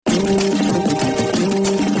Hi,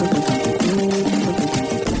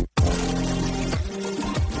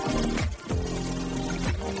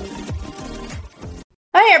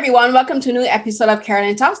 everyone. Welcome to a new episode of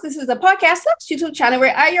Carolyn Talks. This is a podcast YouTube channel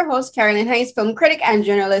where I, your host, Carolyn Hines, film critic and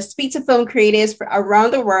journalist, speak to film creators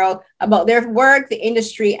around the world about their work, the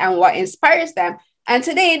industry, and what inspires them. And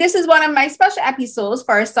today, this is one of my special episodes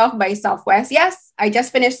for South by Southwest. Yes, I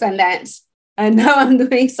just finished Sundance, and now I'm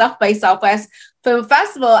doing South by Southwest Film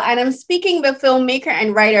Festival, and I'm speaking with filmmaker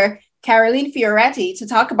and writer Caroline Fioretti to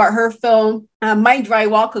talk about her film, My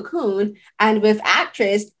Drywall Cocoon, and with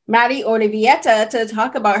actress Mari Olivieta to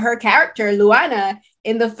talk about her character, Luana,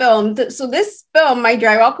 in the film. So this film, My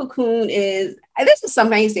Drywall Cocoon, this is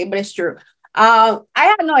something I say, but it's true. I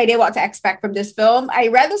had no idea what to expect from this film. I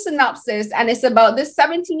read the synopsis, and it's about this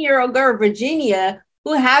 17-year-old girl, Virginia,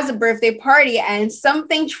 who has a birthday party, and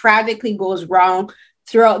something tragically goes wrong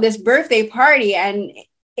throughout this birthday party, and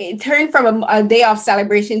it turned from a day of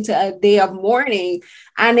celebration to a day of mourning.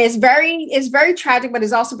 And it's very tragic, but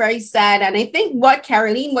it's also very sad. And I think what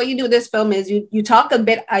you do with this film is you talk a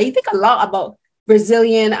lot about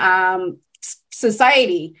Brazilian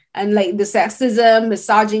society and like the sexism,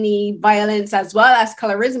 misogyny, violence, as well as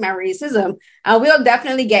colorism and racism. And we'll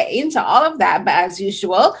definitely get into all of that. But as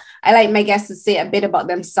usual, I like my guests to say a bit about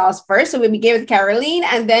themselves first. So we'll begin with Caroline,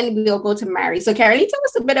 and then we'll go to Mari. So Caroline, tell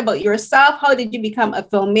us a bit about yourself. How did you become a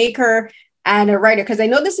filmmaker and a writer? Because I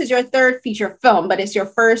know this is your third feature film, but it's your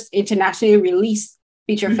first internationally released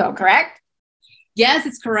feature film, correct? Yes,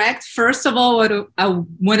 it's correct. First of all, I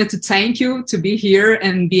wanted to thank you to be here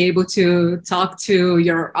and be able to talk to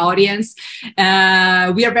your audience.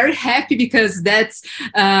 We are very happy because that's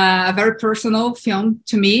a very personal film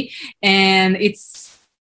to me. And it's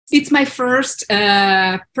my first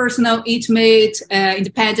personal, intimate,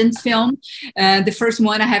 independent film. The first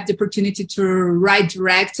one I have the opportunity to write,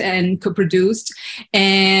 direct, and co-produced.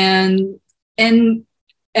 And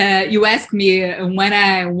you asked me when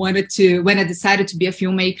I decided to be a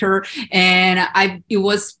filmmaker, and it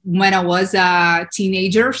was when I was a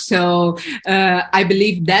teenager. So I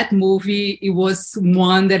believe that movie, it was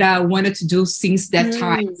one that I wanted to do since that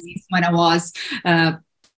time, since when I was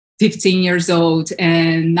 15 years old,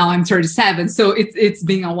 and now I'm 37. So it's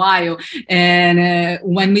been a while. And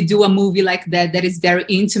when we do a movie like that is very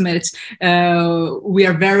intimate, we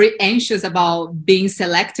are very anxious about being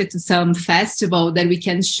selected to some festival that we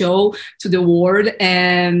can show to the world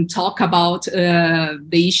and talk about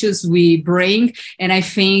the issues we bring. And I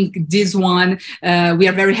think this one, we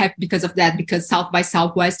are very happy because of that, because South by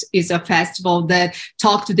Southwest is a festival that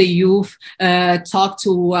talk to the youth, talk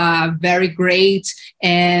to very great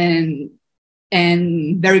and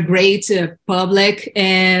very great public,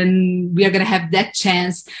 and we are going to have that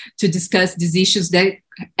chance to discuss these issues that,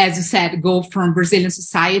 as you said, go from Brazilian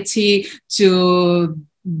society to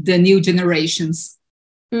the new generations.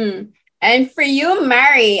 And for you,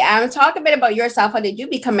 Mari, talk a bit about yourself. How did you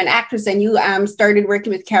become an actress, and you started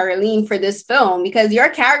working with Caroline for this film? Because your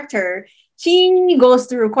character, she goes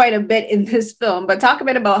through quite a bit in this film, but talk a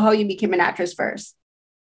bit about how you became an actress first.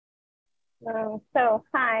 So,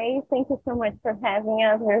 hi, thank you so much for having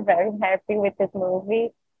us. We're very happy with this movie.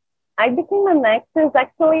 I became an actress.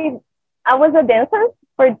 Actually, I was a dancer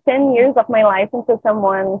for 10 years of my life until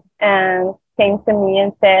someone came to me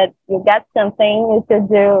and said, you got something, you should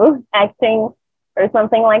do acting or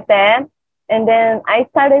something like that. And then I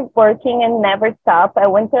started working and never stopped. I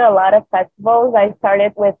went to a lot of festivals. I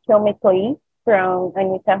started with Filme Clique from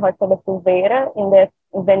Anita Rocha da Silveira in the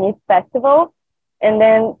Venice Festival. And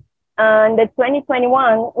then in the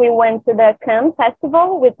 2021, we went to the Cannes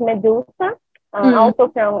Festival with Medusa, also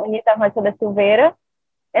from Anita Rocha da Silveira.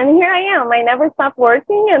 And here I am. I never stopped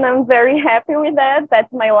working, and I'm very happy with that.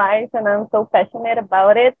 That's my life, and I'm so passionate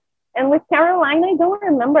about it. And with Caroline, I don't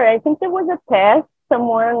remember. I think there was a test.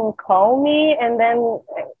 Someone called me, and then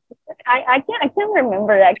I can't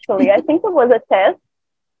remember, actually. I think it was a test,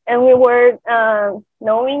 and we were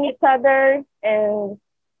knowing each other, and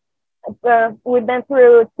we've been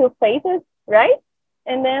through 2 phases, right?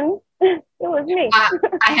 And then it was me.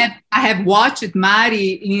 I have watched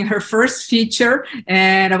Mari in her first feature,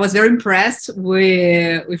 and I was very impressed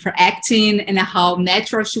with her acting and how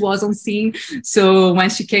natural she was on scene. So when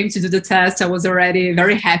she came to do the test, I was already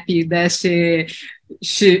very happy that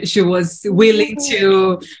she was willing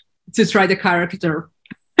to try the character.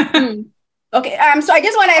 Okay, so I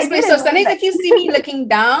just want to explain. So sometimes if you see me looking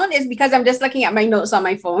down, it's because I'm just looking at my notes on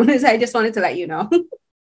my phone. So I just wanted to let you know.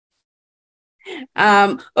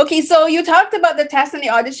 Okay, so you talked about the test and the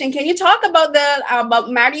audition. Can you talk about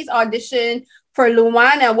about Mari's audition for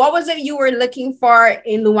Luana, what was it you were looking for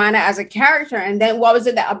in Luana as a character? And then what was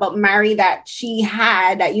it that about Mari that she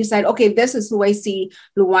had that you said, okay, this is who I see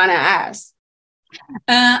Luana as?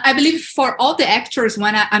 I believe for all the actors,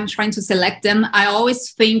 when I'm trying to select them, I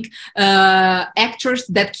always think actors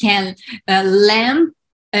that can lend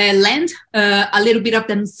a little bit of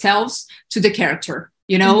themselves to the character,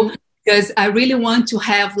 you know, mm-hmm. because I really want to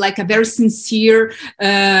have like a very sincere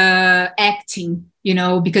acting, you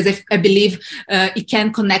know, because I believe it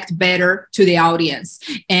can connect better to the audience.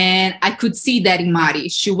 And I could see that in Mari.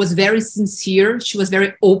 She was very sincere. She was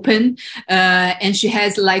very open. And she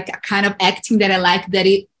has like a kind of acting that I like, that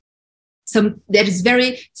is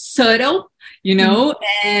very subtle, you know,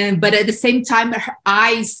 but at the same time, her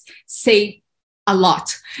eyes say a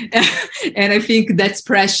lot. And I think that's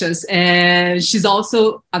precious. And she's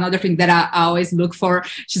also another thing that I always look for.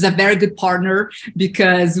 She's a very good partner,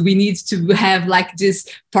 because we need to have like this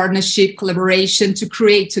partnership collaboration to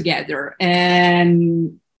create together.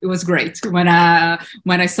 And it was great when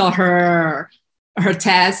I saw her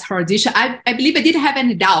test, her audition. I believe I didn't have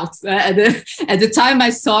any doubts at the time I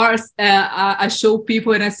saw her. I show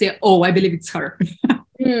people and I say, oh, I believe it's her.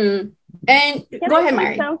 And go ahead,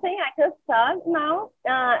 Mari. Something I just thought now.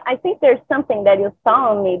 I think there's something that you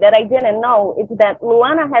saw in me that I didn't know. It's that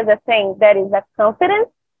Luana has a thing that is a confidence,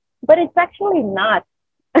 but it's actually not.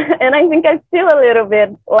 And I think I feel a little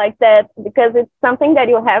bit like that, because it's something that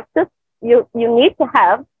you need to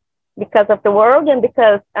have because of the world and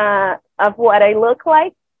because of what I look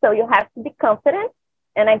like. So you have to be confident.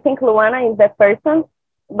 And I think Luana is that person,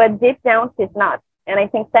 but deep down she's not. And I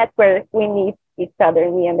think that's where we need each other,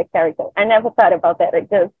 me and the character. I never thought about that. I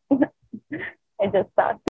just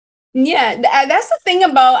thought. Yeah, that's the thing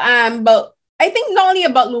about I think not only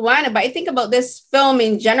about Luana, but I think about this film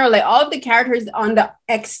in general. Like all of the characters on the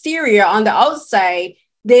exterior, on the outside,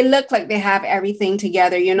 they look like they have everything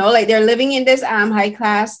together. You know, like they're living in this high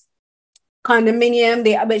class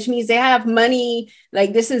condominium, which means they have money.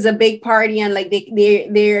 Like this is a big party, and like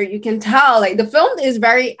they're you can tell like the film is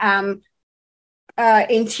very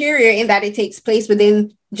interior in that it takes place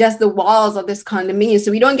within just the walls of this condominium.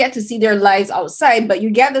 So we don't get to see their lives outside, but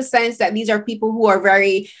you get the sense that these are people who are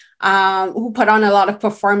very, who put on a lot of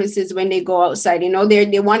performances when they go outside. You know,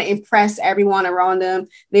 they want to impress everyone around them.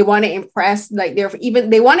 They want to impress, like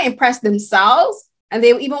they want to impress themselves, and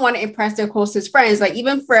they even want to impress their closest friends. Like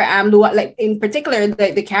even for like in particular,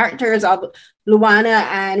 the characters of Luana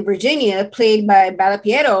and Virginia, played by Bella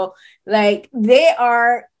Piero, like they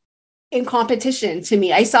are in competition to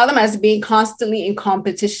me. I saw them as being constantly in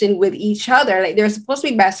competition with each other. Like they're supposed to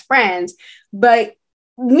be best friends, but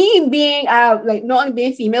me being like not only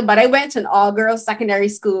being female, but I went to an all-girls secondary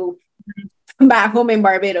school back home in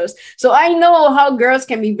Barbados. So I know how girls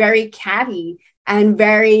can be very catty and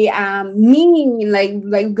very mean.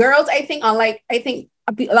 Like girls, I think a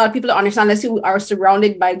lot of people don't understand, unless you are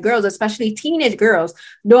surrounded by girls, especially teenage girls,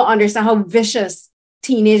 don't understand how vicious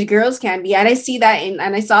teenage girls can be. And I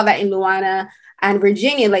saw that in Luana and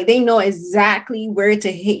Virginia. Like they know exactly where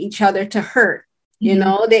to hit each other to hurt, you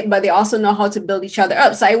know, but they also know how to build each other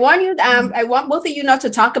up. So I want both of you not to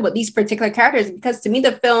talk about these particular characters, because to me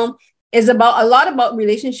the film is a lot about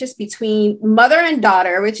relationships between mother and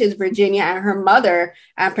daughter, which is Virginia and her mother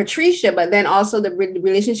and Patricia, but then also the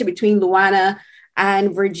relationship between Luana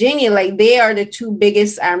and Virginia. Like they are the two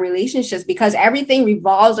biggest relationships, because everything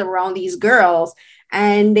revolves around these girls.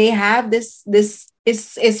 And they have this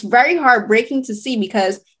it's very heartbreaking to see,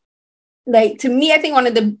 because like to me, I think one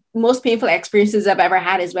of the most painful experiences I've ever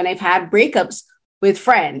had is when I've had breakups with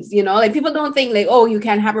friends. You know, like people don't think like, oh, you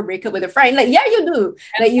can have a breakup with a friend. Like, yeah, you do.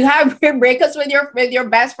 Like you have breakups with your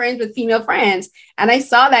best friends, with female friends. And I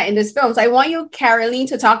saw that in this film. So I want you, Caroline,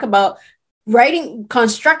 to talk about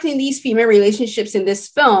constructing these female relationships in this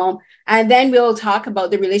film. And then we'll talk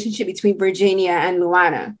about the relationship between Virginia and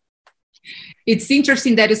Luana. It's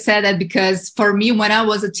interesting that you said that, because for me, when I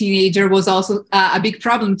was a teenager, was also a big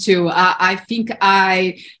problem too. I think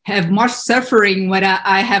I have more suffering when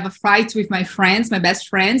I have a fight with my friends, my best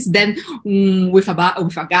friends, than with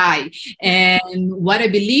a guy. And what I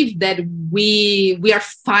believe that we are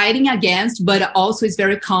fighting against, but also it's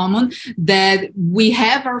very common that we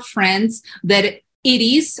have our friends that it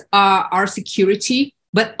is our security,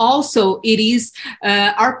 but also it is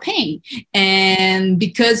our pain. And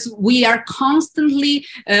because we are constantly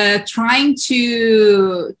trying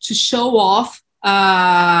to show off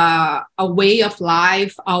a way of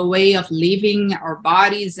life, a way of living our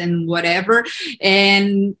bodies and whatever.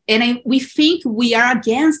 We think we are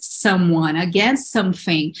against someone, against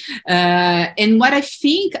something. And what I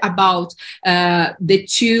think about the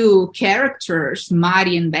two characters,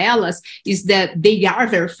 Mari and Bellas, is that they are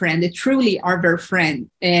very friends. They truly are very friends.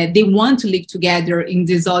 They want to live together in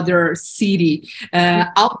this other city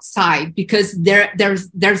outside, because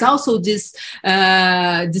there's also this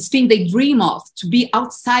thing they dream of, to be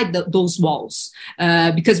outside those walls.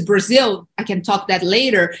 Because Brazil, I can talk that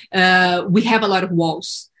later, we have a lot of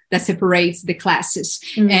walls that separates the classes.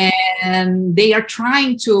 And they are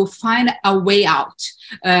trying to find a way out,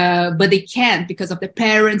 but they can't, because of the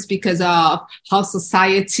parents, because of how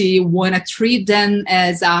society want to treat them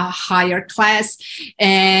as a higher class,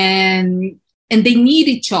 and they need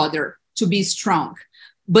each other to be strong.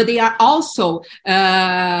 But they are also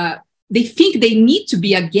they think they need to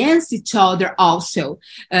be against each other also,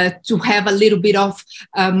 to have a little bit of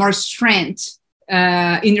more strength,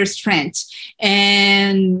 inner strength.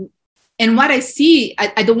 And what I see,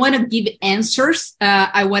 I don't want to give answers.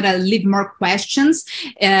 I want to leave more questions.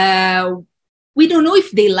 We don't know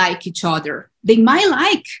if they like each other. They might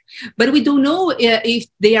like, but we don't know if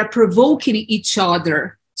they are provoking each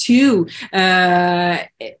other too. And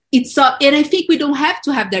I think we don't have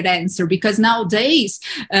to have that answer, because nowadays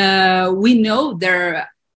we know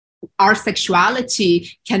our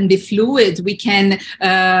sexuality can be fluid. We can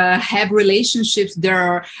have relationships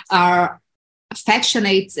that are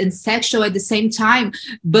affectionate and sexual at the same time,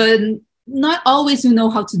 but not always we know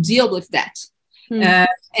how to deal with that.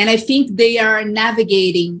 And I think they are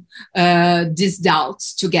navigating these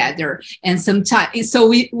doubts together. And sometimes, so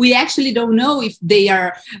we actually don't know if they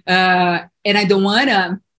are, and I don't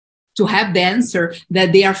want to have the answer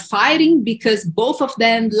that they are fighting because both of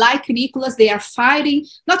them, like Nicholas, they are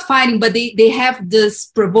not fighting, but they have this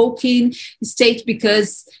provoking state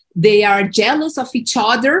because they are jealous of each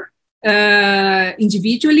other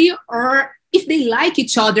individually, or if they like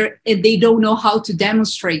each other and they don't know how to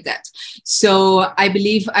demonstrate that. So I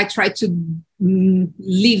believe I try to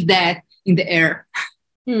leave that in the air.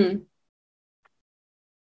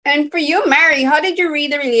 And for you, Mari, how did you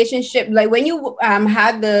read the relationship? Like when you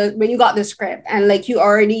when you got the script and like you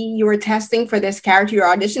were testing for this character, you're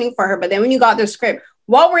auditioning for her, but then when you got the script,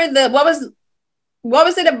 what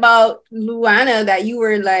was it about Luana that you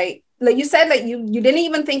were like you said, like you didn't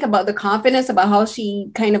even think about the confidence, about how she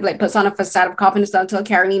kind of like puts on a facade of confidence until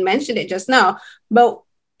Caroline mentioned it just now. But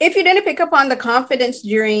if you didn't pick up on the confidence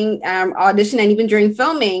during audition and even during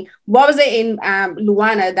filming, what was it in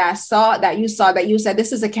Luana that you said,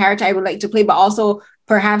 this is a character I would like to play, but also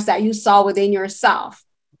perhaps that you saw within yourself?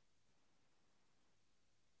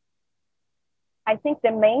 I think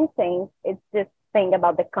the main thing is this thing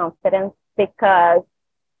about the confidence, because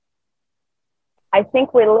I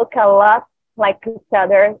think we look a lot like each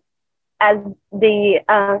other as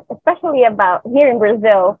especially about here in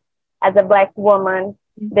Brazil, as a Black woman,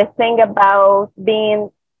 the thing about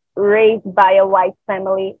being raised by a white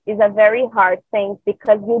family is a very hard thing,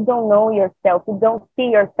 because you don't know yourself. You don't see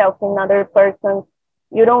yourself in other persons.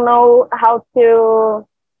 You don't know how to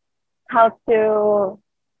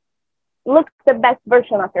look the best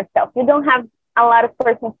version of yourself. You don't have a lot of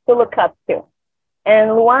persons to look up to.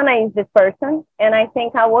 And Luana is this person. And I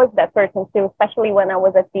think I was that person too, especially when I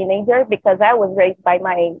was a teenager, because I was raised by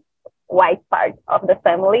my white part of the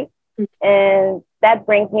family. And that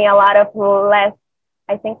brings me a lot of less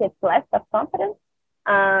of confidence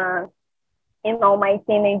in all my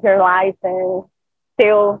teenager life. And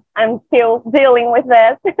I'm still dealing with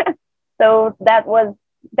that. So that was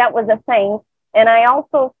a thing. And I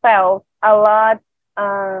also felt a lot,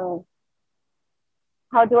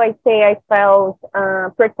 I felt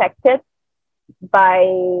protected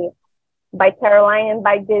by Caroline and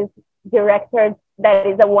by this director that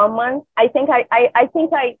is a woman. I think it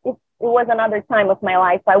was another time of my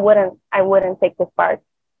life. I wouldn't take this part,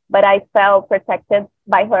 but I felt protected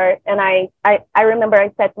by her. And I remember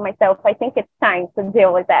I said to myself, I think it's time to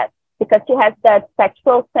deal with that, because she has that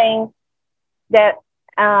sexual thing that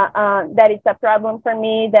is a problem for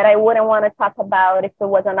me, that I wouldn't want to talk about if it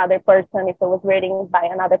was another person, if it was written by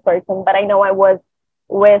another person. But I know I was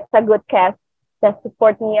with a good cast that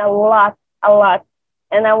support me a lot.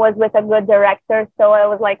 And I was with a good director. So I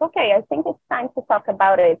was like, okay, I think it's time to talk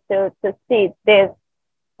about it, to see this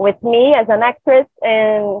with me as an actress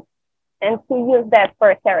and to use that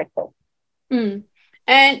for a character. And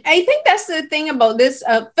I think that's the thing about this,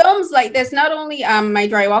 films like this, not only My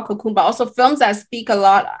Dry Walk Cocoon, but also films that speak a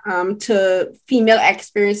lot to female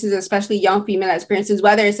experiences, especially young female experiences,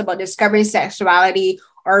 whether it's about discovering sexuality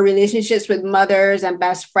or relationships with mothers and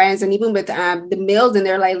best friends, and even with the males in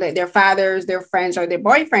their life, like their fathers, their friends, or their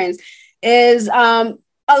boyfriends, is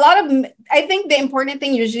a lot of, I think the important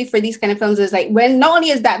thing usually for these kind of films is like, when not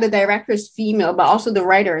only is that the director is female, but also the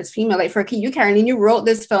writer is female. Like for you, Caroline, you wrote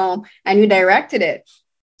this film and you directed it.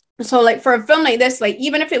 So like for a film like this, like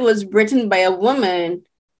even if it was written by a woman,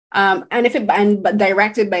 but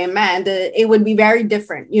directed by a man, it would be very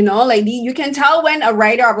different, you know, like you can tell when a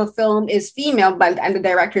writer of a film is female, and the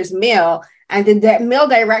director is male, and the male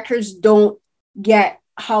directors don't get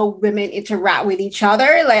how women interact with each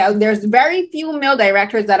other. Like there's very few male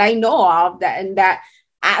directors that I know of that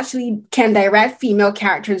actually can direct female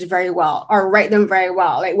characters very well or write them very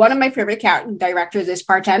well. Like one of my favorite directors is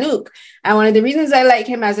Park Chan-wook, and one of the reasons I like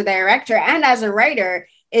him as a director and as a writer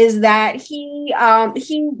is that he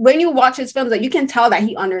when you watch his films, like you can tell that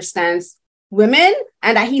he understands women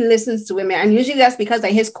and that he listens to women, and usually that's because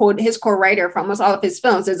like his co-writer for almost all of his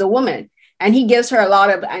films is a woman. And he gives her a lot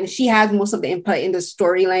of, and she has most of the input in the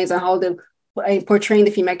storylines and how they're portraying the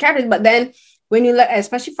female characters. But then when you look,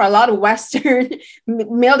 especially for a lot of Western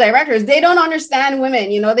male directors, they don't understand women,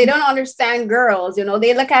 you know, they don't understand girls, you know,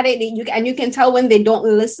 they look at it, and you can tell when they don't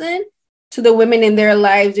listen to the women in their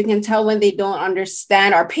lives. You can tell when they don't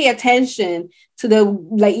understand or pay attention to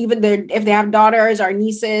if they have daughters or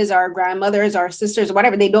nieces or grandmothers or sisters or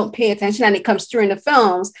whatever, they don't pay attention, and it comes through in the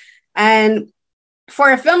films. And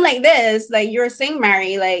for a film like this, like you're saying,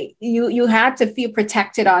 Mary, like you had to feel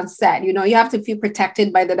protected on set. You know, you have to feel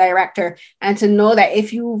protected by the director, and to know that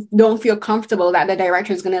if you don't feel comfortable, that the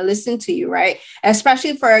director is going to listen to you, right?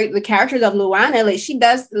 Especially for the characters of Luana, like she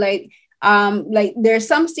does, like there's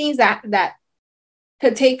some scenes that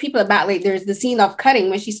could take people aback. Like there's the scene of cutting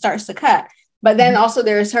when she starts to cut. But then also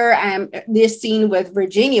there's her this scene with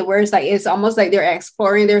Virginia, where it's almost like they're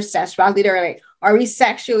exploring their sexuality. They're like, are we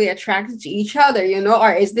sexually attracted to each other, you know,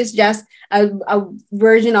 or is this just a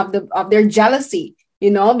version of their jealousy, you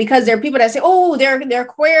know? Because there are people that say, oh, they're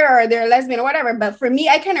queer or they're lesbian or whatever. But for me,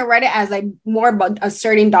 I kind of read it as like more about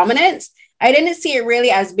asserting dominance. I didn't see it really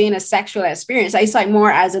as being a sexual experience. I saw it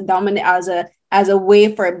more as as a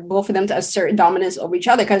way for both of them to assert dominance over each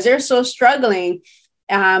other, because they're so struggling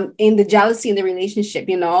in the jealousy in the relationship,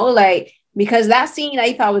 you know, like, because that scene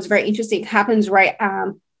I thought was very interesting. It happens right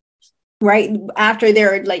after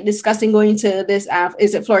they're like discussing going to this,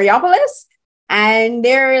 is it Floriopolis? And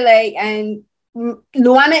they're like, and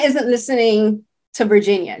Luana isn't listening to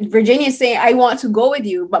Virginia. Virginia's saying, I want to go with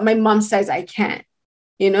you, but my mom says I can't,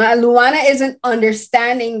 you know, and Luana isn't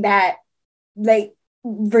understanding that, like,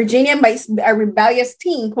 Virginia might be a rebellious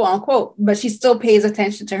teen, quote unquote, but she still pays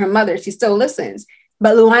attention to her mother. She still listens,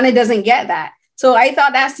 but Luana doesn't get that. So I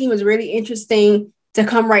thought that scene was really interesting to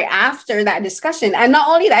come right after that discussion. And not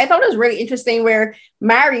only that, I thought it was really interesting where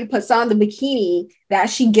Mary puts on the bikini that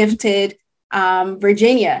she gifted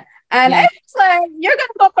Virginia. And I was like, you're going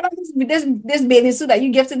to go put on this bathing suit that you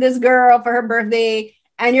gifted this girl for her birthday,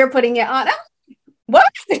 and you're putting it on. What?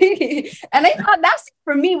 And I thought that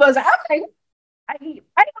for me was, I'm like, I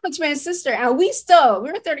have a twin sister, and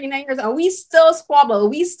we're 39 years old, we still squabble,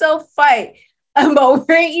 we still fight about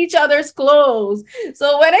wearing each other's clothes.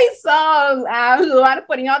 So when I saw Luana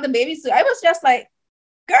putting on the baby suit, I was just like,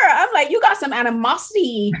 girl, I'm like, you got some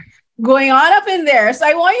animosity going on up in there. So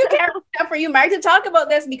I want you, Carol, for you, Mary, to talk about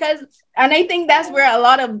this, because, and I think that's where a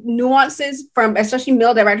lot of nuances from, especially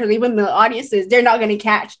male directors, even male audiences, they're not going to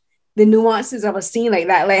catch the nuances of a scene like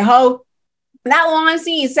that. Like how that one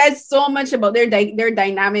scene says so much about their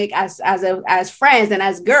dynamic as friends and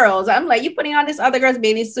as girls. I'm like, you putting on this other girl's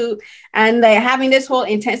bathing suit and like having this whole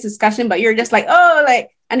intense discussion, but you're just like, oh,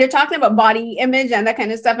 like, and they're talking about body image and that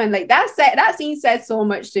kind of stuff. And like that scene said so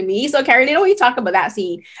much to me. So Carrie, when you talk about that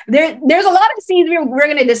scene, there's a lot of scenes we're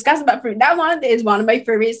going to discuss, but for that one is one of my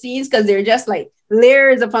favorite scenes, because they're just like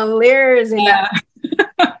layers upon layers. And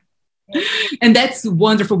and that's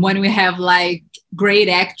wonderful when we have like great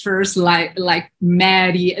actors like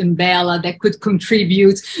Maddie and Bella that could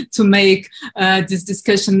contribute to make this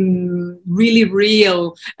discussion really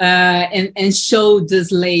real and show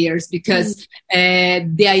these layers, because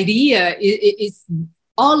the idea is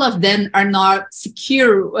all of them are not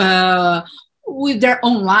secure with their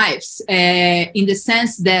own lives, in the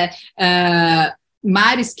sense that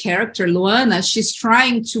Mari's character, Luana, she's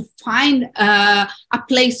trying to find a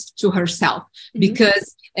place to herself,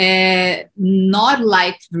 because not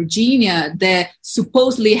like Virginia, that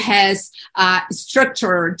supposedly has a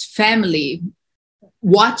structured family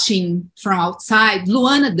watching from outside,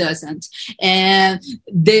 Luana doesn't. And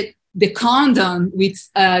the condom with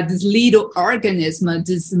this little organism,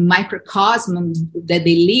 this microcosm that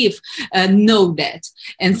they live, know that.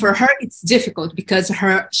 And for her, it's difficult because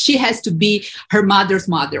she has to be her mother's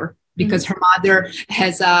mother, because her mother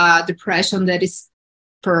has a depression that is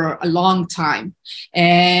for a long time.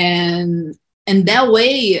 And that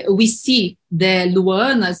way we see that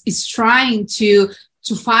Luana is trying to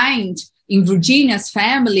find in Virginia's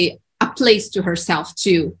family a place to herself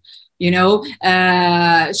too.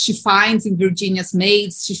 She finds in Virginia's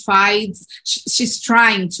maids, she's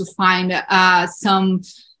trying to find some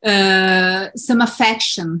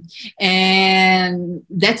affection. And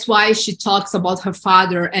that's why she talks about her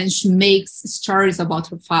father and she makes stories about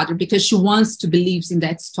her father, because she wants to believe in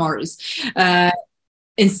that stories.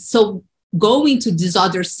 And so going to this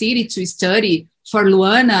other city to study for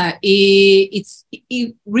Luana, it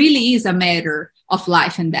really is a matter of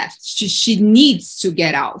life and death. She needs to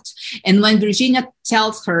get out. And when Virginia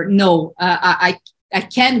tells her, no, I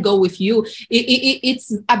can't go with you,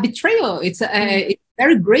 it's a betrayal. It's a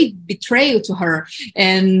very great betrayal to her.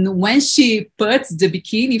 And when she puts the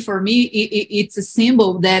bikini, for me, it's a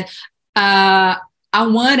symbol that I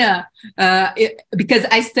wanna, because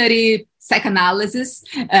I study psychoanalysis,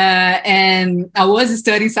 and I was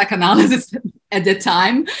studying psychoanalysis at the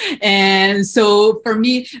time. And so for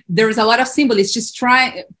me, there was a lot of symbolism. Just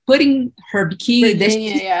putting her bikini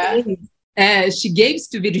Virginia, that she gave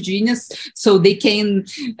to Virginia, so they can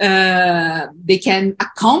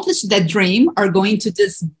accomplish that dream, or going to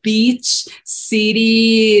this beach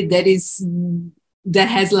city that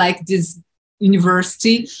has like this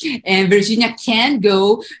university, and Virginia can't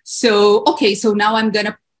go. So now I'm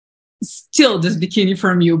gonna steal this bikini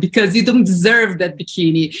from you, because you don't deserve that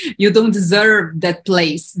bikini. You don't deserve that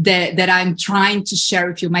place that I'm trying to share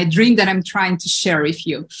with you, my dream that I'm trying to share with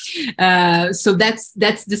you. So that's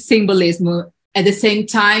the symbolism. At the same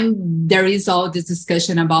time, there is all this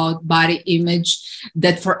discussion about body image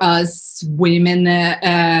that for us women,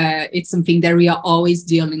 it's something that we are always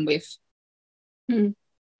dealing with. And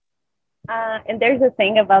there's a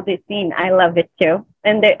thing about this scene, I love it too.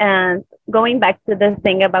 And going back to the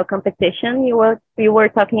thing about competition you were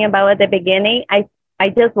talking about at the beginning, I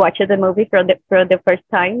just watched the movie for the first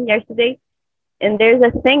time yesterday, and there's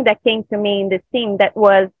a thing that came to me in the scene that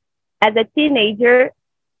was, as a teenager,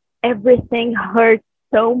 everything hurts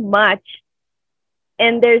so much,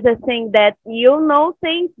 and there's a thing that you know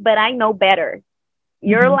things, but I know better.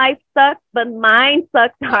 Your life sucks, but mine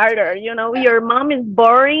sucks harder. Your mom is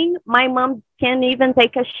boring. My mom can't even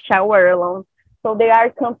take a shower alone. So they are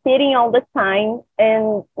competing all the time.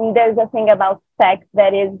 And there's a thing about sex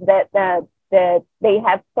that is that they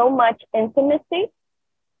have so much intimacy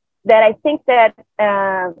that I think that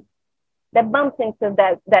bumps into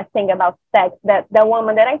that thing about sex, that the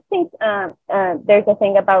woman that I think there's a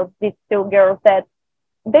thing about these two girls that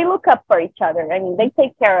they look up for each other. I mean, they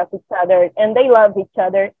take care of each other and they love each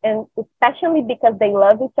other. And especially because they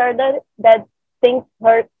love each other, that things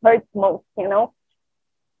hurts most,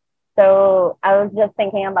 So I was just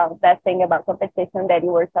thinking about that thing about competition that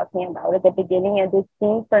you were talking about at the beginning. And this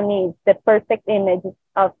scene for me is the perfect image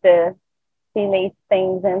of the teenage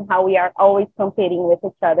things and how we are always competing with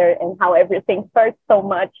each other and how everything hurts so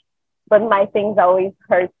much, but my things always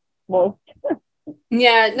hurt most.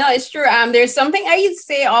 Yeah, no, it's true. There's something I used to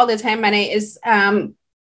say all the time, and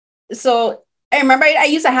so I remember I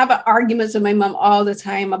used to have arguments with my mom all the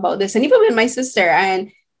time about this, and even with my sister.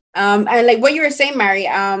 And like what you were saying, Mary,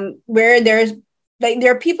 where there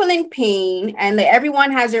are people in pain, and like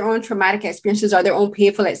everyone has their own traumatic experiences or their own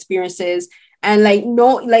painful experiences, and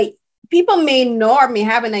people may know or may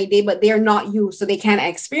have an idea, but they are not you, so they can't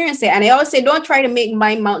experience it. And I always say, don't try to make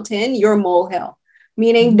my mountain your molehill.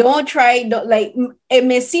 Meaning, it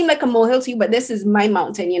may seem like a molehill to you, but this is my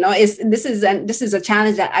mountain. This is a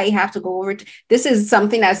challenge that I have to go over. This is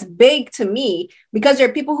something that's big to me, because there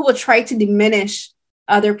are people who will try to diminish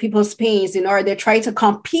other people's pains, or they try to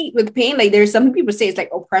compete with pain. Like there's some people say it's like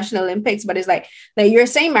Oppression Olympics, but it's like you're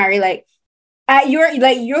saying, Mary,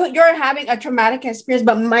 you're having a traumatic experience,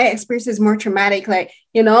 but my experience is more traumatic.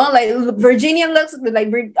 Virginia looks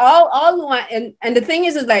like all and the thing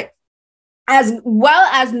is like, as well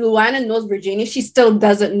as Luana knows Virginia, she still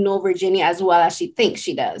doesn't know Virginia as well as she thinks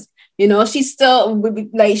she does. She's still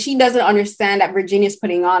she doesn't understand that Virginia's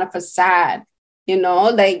putting on a facade.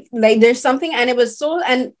 There's something, and it was so,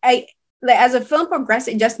 and I as the film progressed,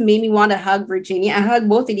 it just made me want to hug Virginia. I hug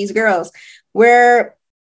both of these girls, where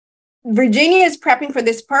Virginia is prepping for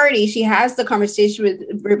this party. She has the conversation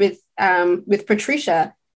with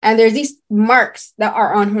Patricia, and there's these marks that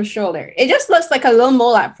are on her shoulder. It just looks like a little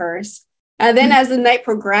mole at first. And then as the night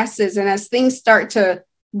progresses and as things start to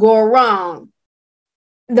go wrong,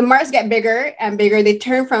 the marks get bigger and bigger. They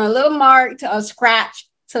turn from a little mark to a scratch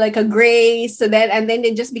to like a gray. And then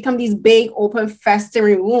they just become these big, open,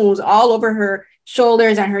 festering wounds all over her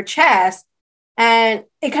shoulders and her chest. And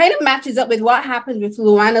it kind of matches up with what happens with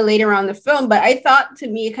Luana later on in the film. But I thought, to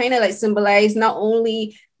me, it kind of like symbolized not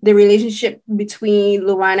only the relationship between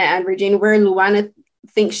Luana and Virginia, where Luana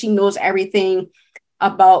thinks she knows everything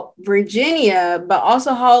about Virginia, but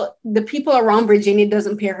also how the people around Virginia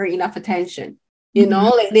doesn't pay her enough attention. You know,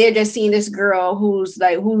 like they're just seeing this girl who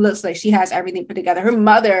looks like she has everything put together. Her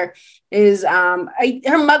mother is,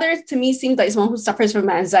 her mother to me seems like someone who suffers from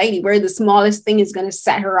anxiety, where the smallest thing is going to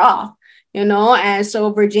set her off, you know? And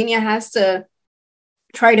so Virginia has to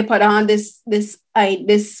try to put on this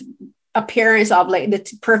appearance of like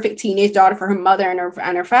the perfect teenage daughter for her mother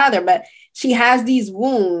and her father, but she has these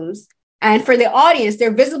wounds. And for the audience,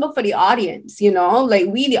 they're visible for the audience, you know, like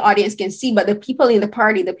we, the audience, can see, but the people in the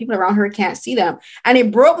party, the people around her can't see them. And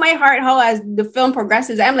it broke my heart how, as the film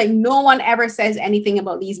progresses, I'm like, no one ever says anything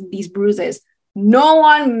about these bruises. No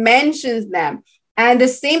one mentions them. And the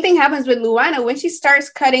same thing happens with Luana when she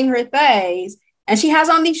starts cutting her thighs and she has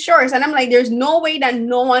on these shorts. And I'm like, there's no way that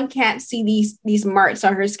no one can't see these marks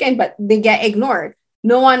on her skin, but they get ignored.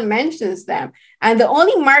 No one mentions them. And the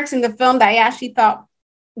only marks in the film that I actually thought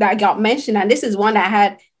that got mentioned, and this is one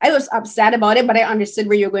that I was upset about it, but I understood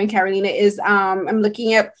where you're going, Carolina, is I'm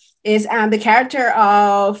looking up is the character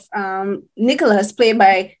of Nicholas, played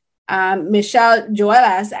by Michelle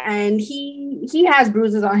Joelas, and he has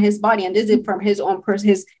bruises on his body, and this is from his own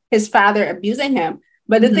person, his father abusing him.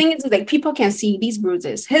 But the thing is, like, people can see these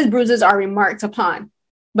bruises. His bruises are remarked upon,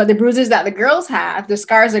 but the bruises that the girls have, the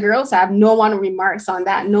scars the girls have, no one remarks on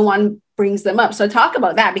that. No one brings them up. So talk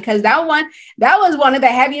about that, because that was one of the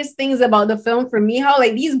heaviest things about the film for me, how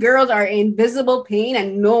like these girls are in visible pain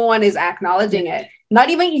and no one is acknowledging it.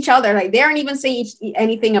 Not even each other. Like they aren't even saying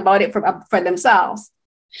anything about it for themselves.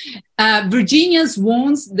 Virginia's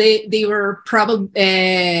wounds, they were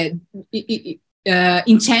probably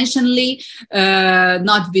intentionally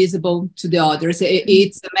not visible to the others.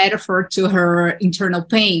 It's a metaphor to her internal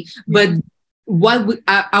pain, but what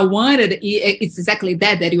I wanted, it's exactly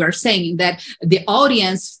that you are saying, that the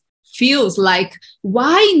audience feels like,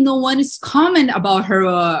 why no one is commenting about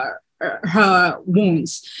her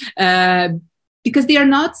wounds? Because they are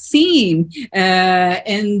not seeing,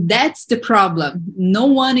 and that's the problem. No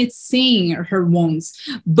one is seeing her wounds,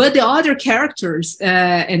 but the other characters,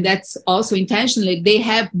 and that's also intentionally, they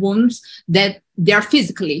have wounds that they are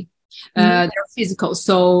physically, they're physical.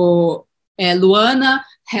 So Luana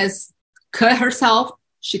has cut herself.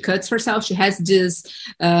 She cuts herself. She has this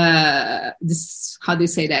how do you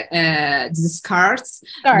say that? These scars.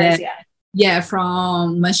 Scars, yeah,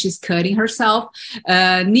 from when she's cutting herself.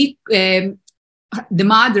 The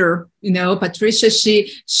mother, you know, Patricia,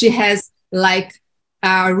 she has like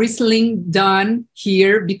a wrestling done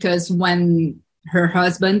here, because when her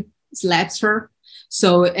husband slaps her.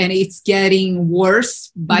 So, and it's getting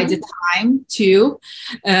worse by the time too.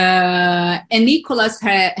 And Nicholas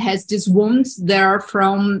has these wounds there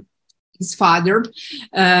from his father.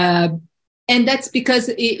 And that's because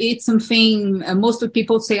it's something most of the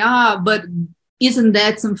people say, but isn't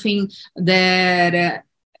that something that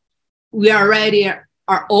we already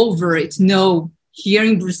are over it? No, here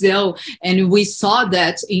in Brazil, and we saw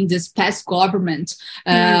that in this past government,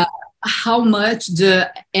 how much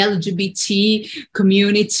the LGBT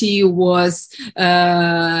community was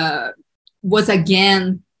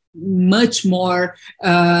again much more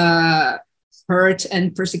hurt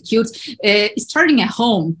and persecuted, starting at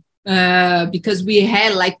home. Because we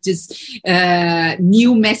had like this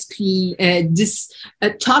new masculine, this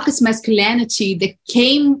toxic masculinity that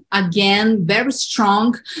came again very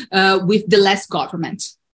strong with the last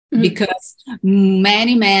government, because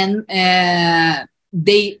many men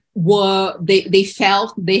they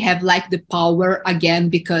felt they have like the power again,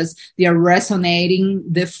 because they are resonating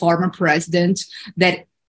the former president that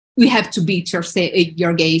we have to beat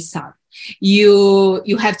your gay son.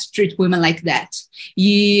 You have to treat women like that.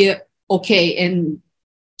 And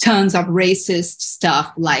tons of racist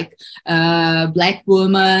stuff like black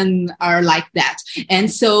women are like that.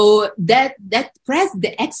 And so the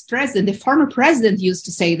ex-president, the former president used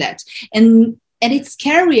to say that. And it's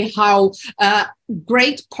scary how a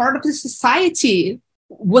great part of the society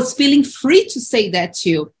was feeling free to say that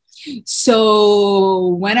too. So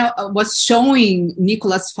when I was showing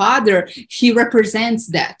Nicholas' father, he represents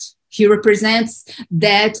that. He represents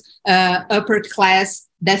that upper class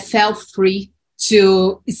that felt free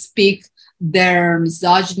to speak their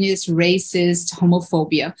misogynist, racist,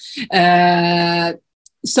 homophobia.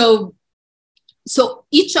 So so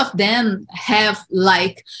each of them have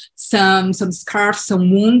like some scarf,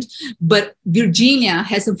 some wound, but Virginia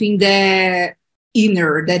has something that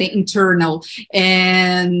inner, that internal,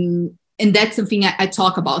 and that's something I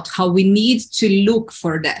talk about, how we need to look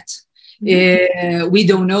for that. We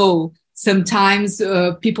don't know. Sometimes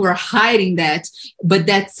people are hiding that, but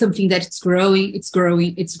that's something that it's growing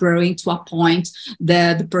to a point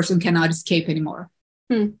that the person cannot escape anymore.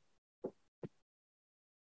 For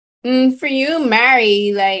you,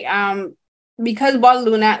 Mary, like because what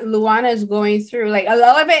Luana is going through, like a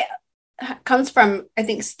lot of it comes from, I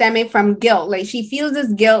think, stemming from guilt. Like she feels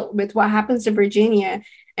this guilt with what happens to Virginia,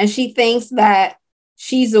 and she thinks that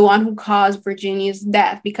she's the one who caused Virginia's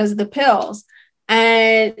death because of the pills.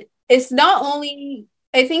 And it's not only,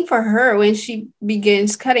 I think, for her when she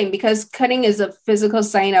begins cutting, because cutting is a physical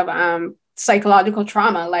sign of psychological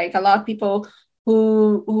trauma. Like a lot of people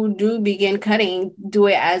who do begin cutting do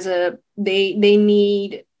it as they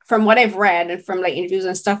need, from what I've read and from like interviews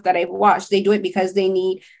and stuff that I've watched, they do it because they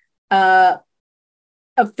need a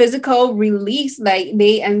physical release. Like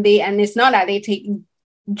and it's not that they take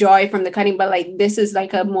joy from the cutting, but like this is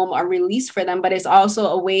like a moment of release for them, but it's also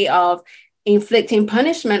a way of inflicting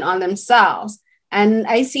punishment on themselves. And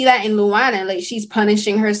I see that in Luana, like she's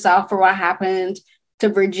punishing herself for what happened to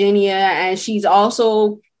Virginia, and she's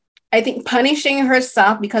also, I think, punishing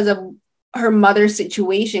herself because of her mother's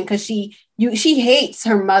situation, because she hates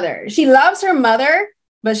her mother. She loves her mother,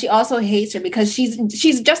 but she also hates her because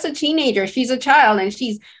she's just a teenager. She's a child, and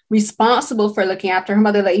she's responsible for looking after her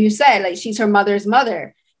mother. Like you said, like she's her mother's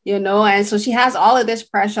mother, you know? And so she has all of this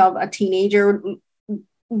pressure of a teenager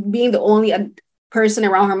being the only person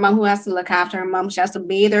around her mom who has to look after her mom. She has to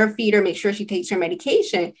bathe her, feed her, make sure she takes her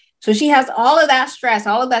medication. So she has all of that stress,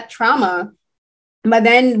 all of that trauma. But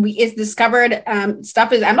then it's discovered,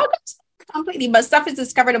 stuff is, I'm not completely, but stuff is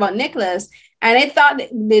discovered about Nicholas. And I thought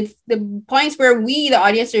the points where the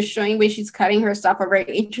audience, are showing where she's cutting her stuff are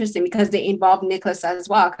very interesting because they involve Nicholas as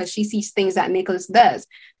well, because she sees things that Nicholas does.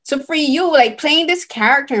 So for you, like playing this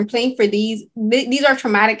character and playing for these are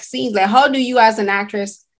traumatic scenes. Like how do you as an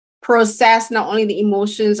actress process not only the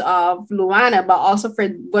emotions of Luana, but also for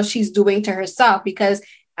what she's doing to herself? Because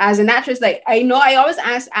as an actress, like I know I always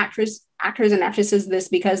ask actors and actresses this,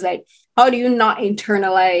 because like, how do you not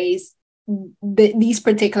internalize these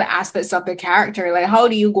particular aspects of the character? Like, how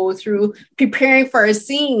do you go through preparing for a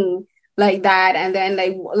scene like that? And then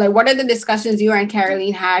like what are the discussions you and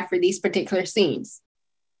Caroline had for these particular scenes?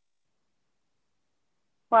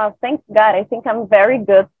 Well, thank God. I think I'm a very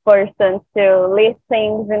good person to leave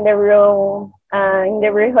things in the room, in the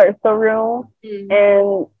rehearsal room.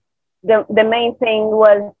 And the main thing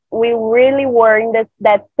was we really were in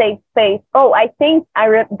that safe space. Oh, I think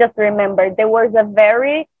just remembered there was a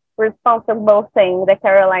very responsible thing that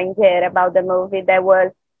Caroline did about the movie. That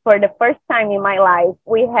was, for the first time in my life,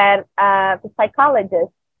 we had a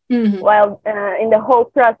psychologist while in the whole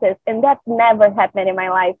process, and that never happened in my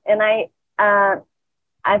life. And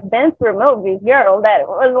I've been through movies, girl, that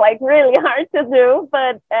was like really hard to do,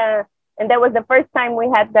 but and that was the first time we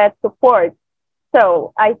had that support.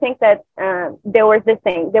 So I think that there was this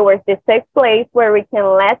safe place where we can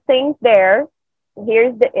let things there.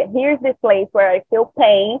 Here's this place where I feel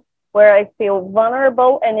pain, where I feel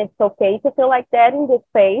vulnerable, and it's okay to feel like that in this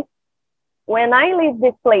space. When I leave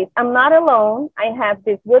this place, I'm not alone. I have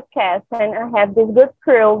this good cast, and I have this good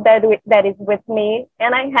crew that is with me,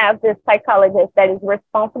 and I have this psychologist that is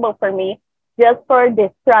responsible for me just for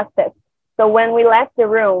this process. So when we left the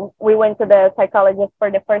room, we went to the psychologist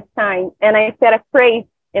for the first time, and I said a phrase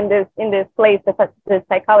in this place, the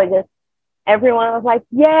psychologist. Everyone was like,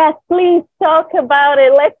 yes, please talk about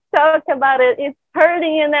it. Let's talk about it. It's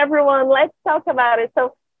hurting in everyone. Let's talk about it.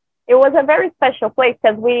 So it was a very special place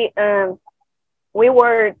because we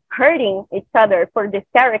were hurting each other for these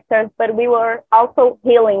characters, but we were also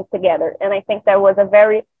healing together. And I think that was a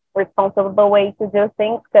very responsible way to do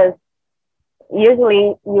things, because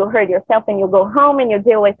usually you hurt yourself and you go home and you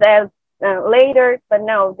deal with that later. But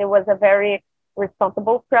no, there was a very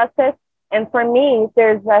responsible process. And for me,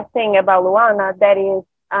 there's a thing about Luana that is,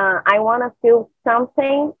 I want to feel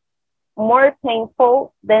something more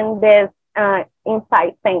painful than this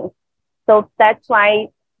inside thing. So that's why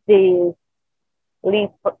the lead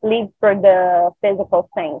for the physical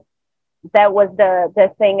thing. That was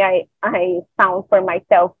the thing I found for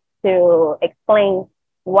myself to explain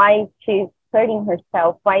why she's hurting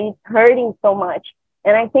herself, why it's hurting so much.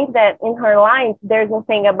 And I think that in her life, there's a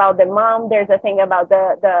thing about the mom, there's a thing about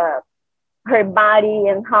her body,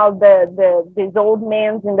 and how these old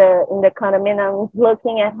men in the condominium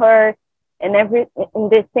looking at her, and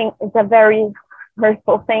this thing is a very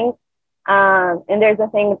hurtful thing. And there's a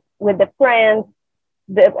thing with the friends.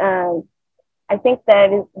 I think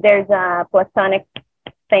that there's a platonic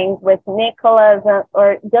thing with Nicholas,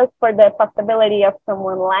 or just for the possibility of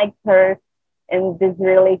someone like her, and this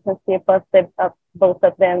relationship of both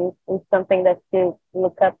of them is something that you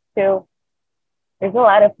look up to. There's a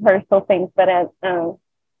lot of hurtful things, but I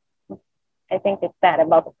think it's sad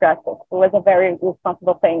about the process. It was a very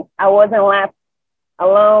responsible thing. I wasn't left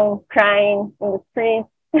alone crying in the streets.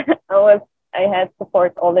 I had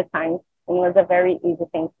support all the time, and it was a very easy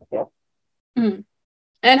thing to do. Mm.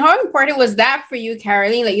 And how important was that for you,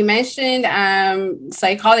 Caroline? Like you mentioned,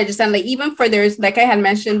 psychologists, and like even for there's, like I had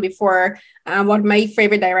mentioned before, one of my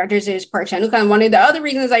favorite directors is Park Chan-wook, and one of the other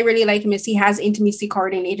reasons I really like him is he has intimacy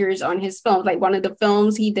coordinators on his films. Like one of the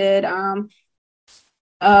films he did,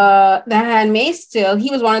 The Handmaid's Tale,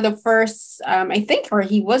 he was one of the first, I think, or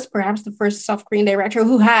he was perhaps the first South Korean director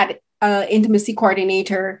who had an intimacy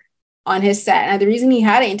coordinator on his set. And the reason he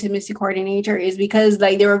had an intimacy coordinator is because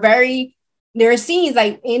like there are scenes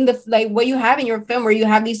like in the, like what you have in your film where you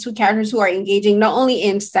have these two characters who are engaging not only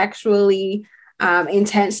in sexually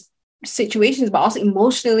intense situations, but also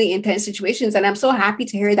emotionally intense situations. And I'm so happy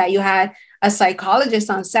to hear that you had a psychologist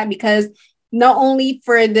on set, because not only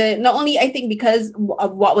I think because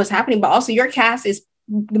of what was happening, but also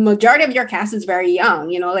the majority of your cast is very young,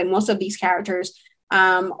 you know, like most of these characters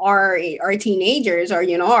are teenagers, or,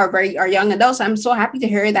 you know, are young adults. I'm so happy to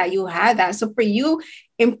hear that you had that. So for you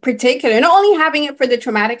in particular, not only having it for the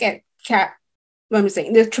traumatic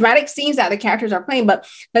the traumatic scenes that the characters are playing, but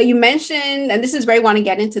like you mentioned, and this is where I want to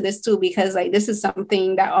get into this too, because like this is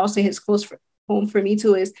something that also hits close home for me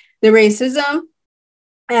too, is the racism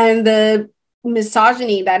and the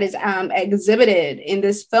misogyny that is exhibited in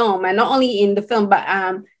this film. And not only in the film, but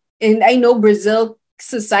and I know Brazil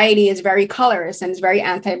society is very colorist and is very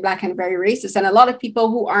anti-Black and very racist. And a lot of people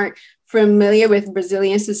who aren't familiar with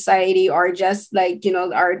Brazilian society, or just like, you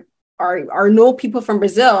know, are know people from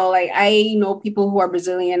Brazil. Like I know people who are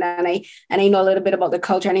Brazilian, and I know a little bit about the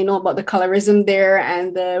culture, and I know about the colorism there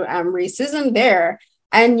and the racism there.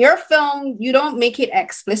 And your film, you don't make it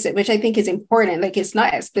explicit, which I think is important. Like it's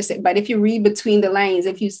not explicit, but if you read between the lines,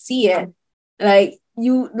 if you see it, like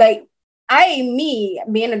me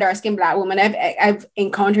being a dark-skinned Black woman, I've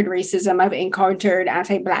encountered racism, I've encountered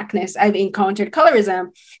anti-Blackness, I've encountered colorism,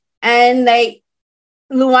 and like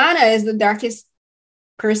Luana is the darkest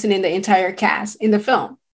person in the entire cast in the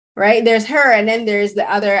film, right? There's her, and then there's the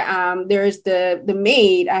other, there's the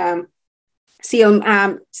maid,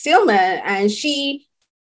 Seelma,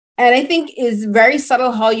 and I think is very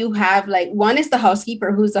subtle how you have like, one is the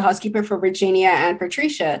housekeeper, who's the housekeeper for Virginia and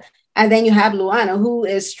Patricia. And then you have Luana, who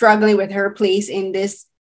is struggling with her place in this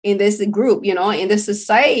group, you know, in this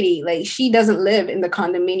society. Like she doesn't live in the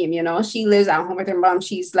condominium, you know, she lives at home with her mom.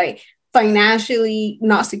 She's like financially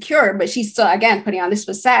not secure, but she's still, again, putting on this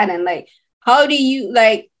facade. And like, how do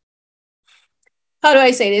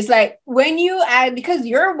I say this? Like when you add, because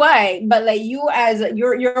you're white, but like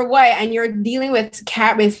you're white and you're dealing with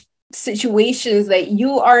situations that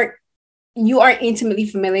you aren't intimately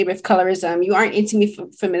familiar with colorism. You aren't intimately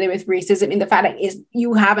familiar with racism, in the fact that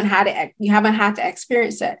you haven't had to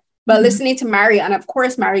experience it. But listening to Mari, and of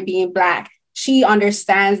course, Mari being Black, she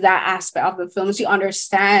understands that aspect of the film. She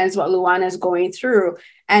understands what Luana is going through.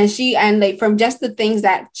 And like from just the things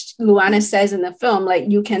that Luana says in the film, like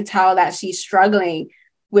you can tell that she's struggling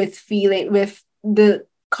with the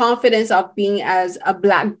confidence of being as a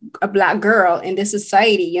black girl in this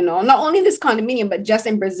society, you know, not only in this condominium, but just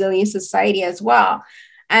in Brazilian society as well.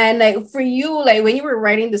 And like for you, like when you were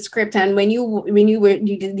writing the script and when you were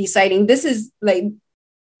deciding, this is like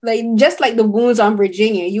just like the wounds on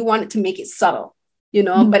Virginia, you wanted to make it subtle, you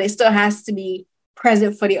know, but it still has to be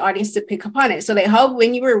present for the audience to pick up on it. So like how,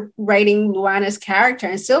 when you were writing Luana's character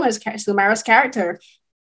and Silmara's character,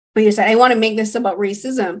 when you said, I want to make this about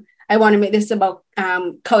racism, I want to make this about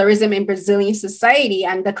colorism in Brazilian society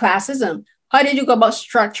and the classism. How did you go about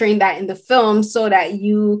structuring that in the film so that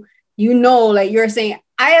you know, like you're saying,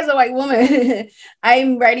 I, as a white woman,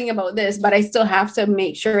 I'm writing about this, but I still have to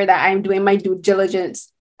make sure that I'm doing my due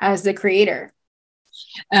diligence as the creator?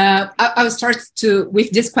 I'll start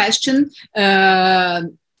with this question.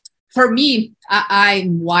 For me,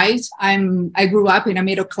 I'm white. I grew up in a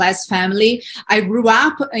middle class family. I grew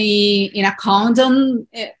up in a condom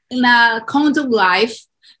life,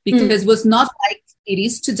 because it was not like it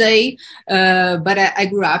is today. But I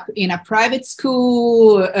grew up in a private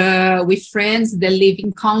school with friends that live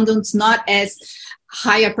in condoms, not as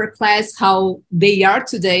high upper class, how they are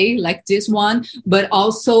today, like this one, but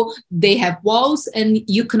also they have walls, and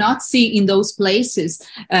you cannot see in those places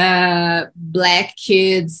Black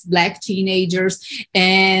kids, Black teenagers,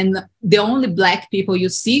 and the only Black people you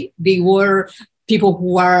see, they were people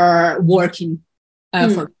who are working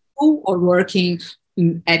for school, or working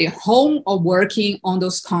at your home, or working on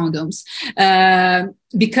those condoms.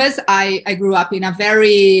 Because I grew up in a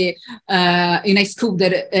very in a school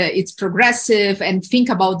that it's progressive and think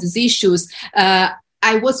about these issues, I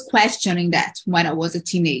was questioning that when I was a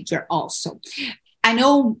teenager also. I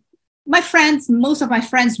know my friends, most of my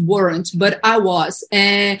friends weren't, but I was.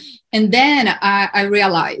 And then I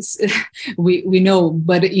realized, we know,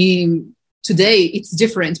 but today it's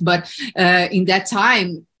different. But in that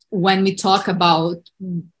time, when we talk about,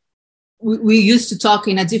 we used to talk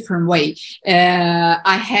in a different way.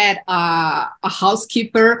 I had a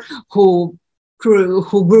housekeeper who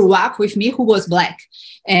grew up with me, who was Black.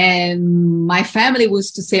 And my family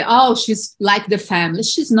was to say, oh, she's like the family.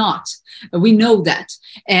 She's not. We know that.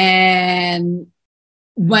 And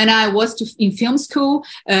when I was in film school,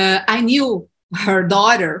 I knew her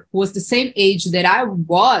daughter, who was the same age that I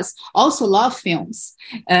was, also loved films.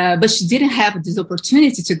 But she didn't have this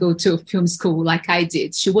opportunity to go to film school like I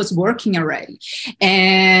did. She was working already.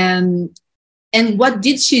 And what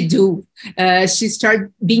did she do? She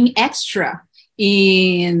started being extra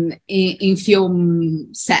in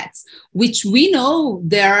film sets, which we know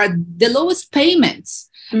there are the lowest payments.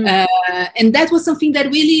 And that was something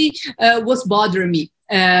that really was bothering me.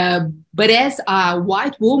 But as a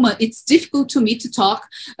white woman, it's difficult to me to talk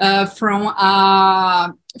from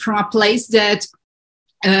a place that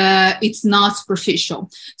it's not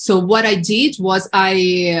superficial. So what I did was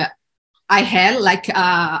I had like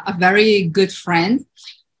a very good friend,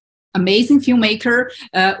 amazing filmmaker.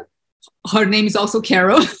 Her name is also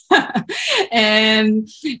Carol. and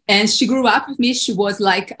she grew up with me. She was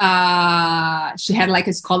like, she had like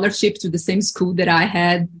a scholarship to the same school that I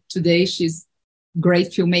had today. She's great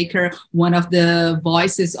filmmaker, one of the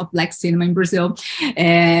voices of Black cinema in Brazil.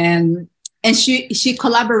 And she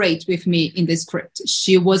collaborated with me in the script.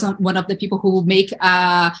 She was one of the people who make,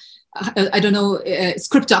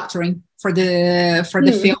 script doctoring for the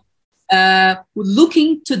film,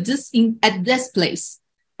 looking to this at this place.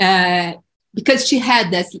 Because she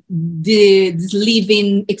had this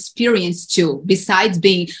living experience too, besides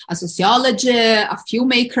being a sociologist, a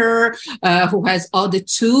filmmaker who has all the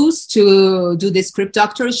tools to do the script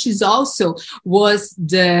doctor. She's also was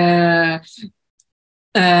the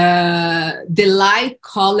light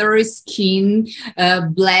color skin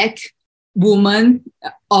Black woman,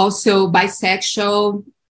 also bisexual,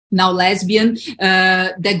 now lesbian,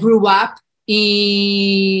 that grew up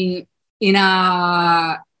in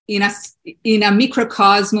a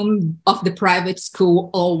microcosm of the private school,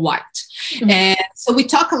 all white. And so we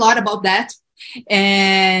talk a lot about that.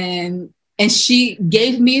 And she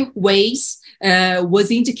gave me ways,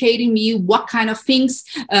 was indicating me what kind of things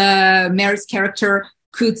Mary's character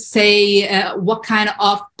could say, what kind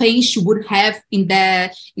of pain she would have in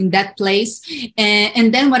that place.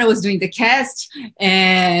 And then when I was doing the cast,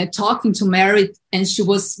 talking to Mary, and she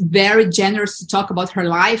was very generous to talk about her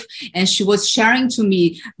life. And she was sharing to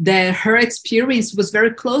me that her experience was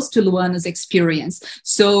very close to Luana's experience.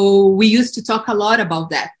 So we used to talk a lot about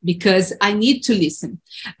that, because I need to listen.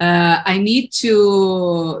 I need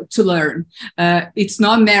to learn. It's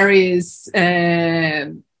not Mary's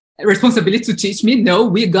responsibility to teach me. No,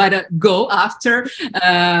 we gotta go after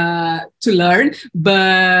to learn.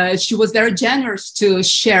 But she was very generous to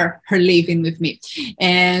share her living with me.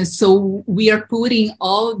 And so we are putting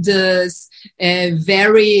all this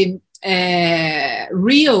very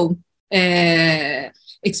real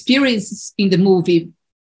experiences in the movie.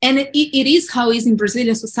 And it is how it is in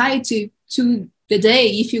Brazilian society to the day.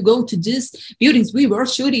 If you go to these buildings, we were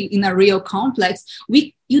shooting in a real complex.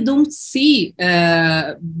 You don't see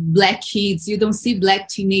Black kids, you don't see Black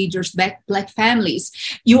teenagers, Black families.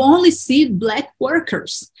 You only see Black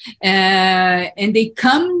workers. And they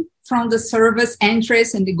come from the service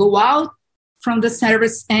entrance and they go out from the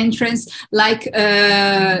service entrance like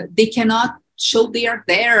they cannot show they are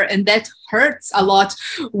there. And that hurts a lot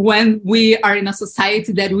when we are in a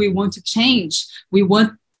society that we want to change. We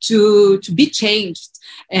want to be changed.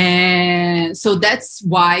 And so that's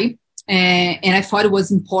why. And I thought it was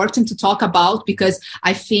important to talk about, because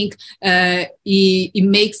I think it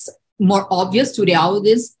makes more obvious to the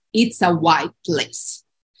audience, it's a white place.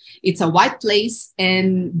 It's a white place,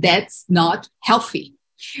 and that's not healthy.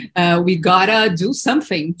 We gotta do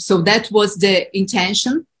something. So that was the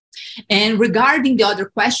intention And regarding the other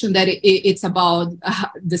question that it's about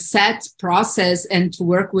the set process and to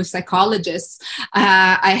work with psychologists,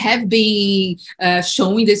 I have been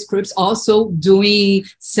showing the scripts, also doing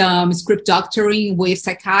some script doctoring with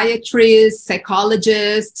psychiatrists,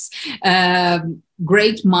 psychologists,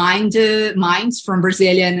 great minds from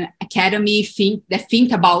Brazilian Academy that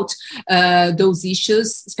think about those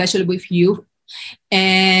issues, especially with youth.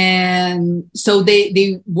 And so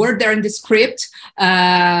they were there in the script,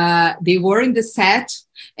 they were in the set,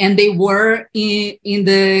 and they were in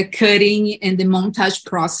the cutting and the montage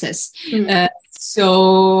process.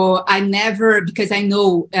 So I never, because I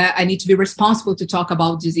know I need to be responsible to talk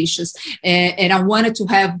about these issues, and I wanted to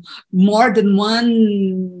have more than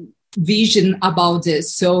one vision about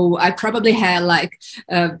this. So I probably had like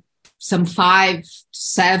some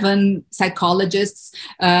 5-7 psychologists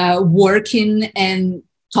working and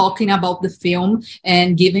talking about the film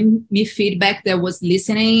and giving me feedback, that was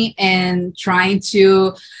listening and trying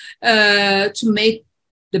to make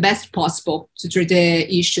the best possible to treat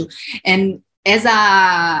the issue. And as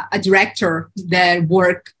a director that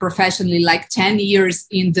worked professionally like 10 years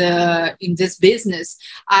in this business,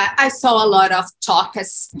 I saw a lot of toxic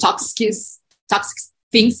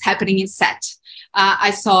things happening in set.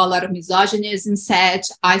 I saw a lot of misogyny in set.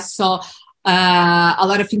 I saw a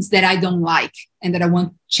lot of things that I don't like and that I want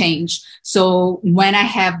to change. So when I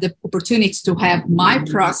have the opportunity to have my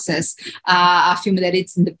process, a film that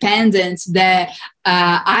it's independent, that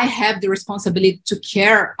I have the responsibility to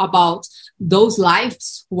care about those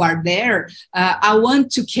lives who are there. I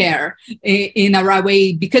want to care in a right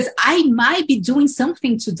way, because I might be doing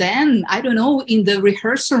something to them, I don't know, in the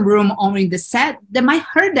rehearsal room or in the set that might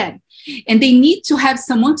hurt them. And they need to have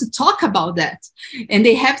someone to talk about that. And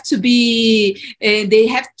they have to feel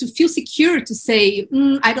secure to say,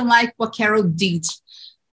 I don't like what Carol did,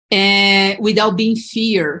 without being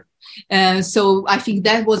fear. So I think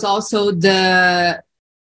that was also the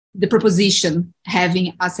proposition,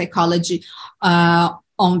 having a psychology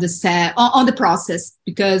on the set, on the process,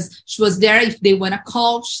 because she was there. If they want to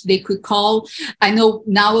call, they could call. I know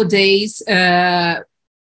nowadays,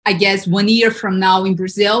 I guess 1 year from now in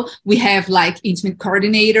Brazil, we have like intimate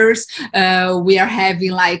coordinators. We are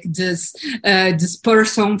having like this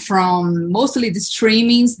person from mostly the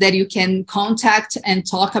streamings that you can contact and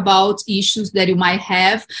talk about issues that you might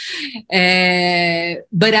have.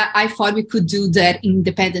 But I thought we could do that in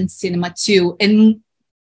independent cinema too. And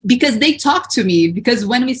because they talked to me, because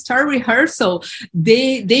when we started rehearsal,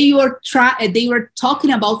 they were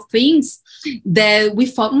talking about things that we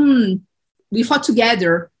thought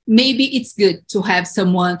together, maybe it's good to have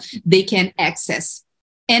someone they can access.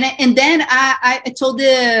 And then I told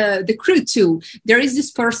the crew too, there is this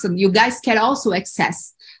person, you guys can also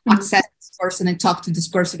access this person and talk to this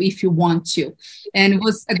person if you want to. And it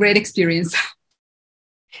was a great experience.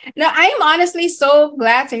 Now, I'm honestly so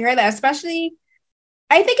glad to hear that, especially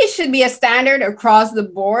I think it should be a standard across the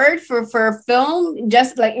board for film,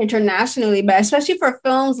 just like internationally, but especially for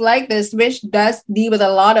films like this, which does deal with a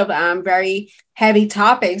lot of very heavy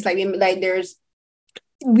topics. Like the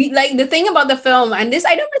thing about the film, and this,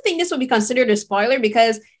 I don't think this would be considered a spoiler,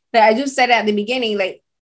 because I just said at the beginning, like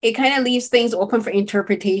it kind of leaves things open for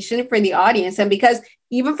interpretation for the audience. And because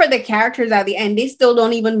even for the characters at the end, they still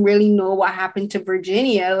don't even really know what happened to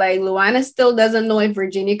Virginia. Like Luana still doesn't know if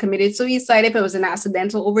Virginia committed suicide, if it was an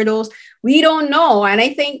accidental overdose. We don't know. And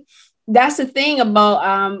I think that's the thing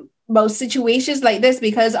about situations like this,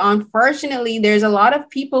 because unfortunately, there's a lot of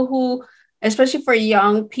people who, especially for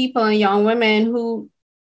young people and young women who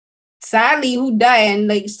die. And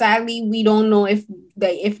like, sadly, we don't know if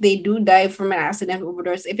they do die from an accidental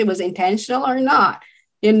overdose, if it was intentional or not,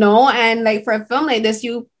 and like for a film like this,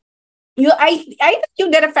 I think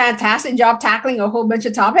you did a fantastic job tackling a whole bunch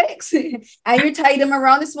of topics and you tied them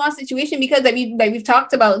around this one situation, because we've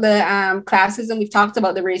talked about the classism, we've talked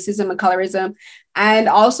about the racism and colorism, and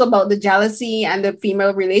also about the jealousy and the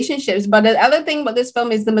female relationships. But the other thing about this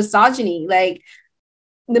film is the misogyny, and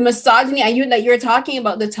you're talking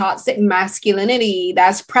about the toxic masculinity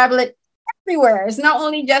that's prevalent everywhere. It's not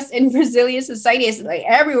only just in Brazilian society, it's like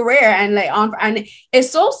everywhere. And and it's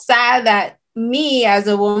so sad that me as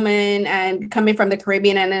a woman and coming from the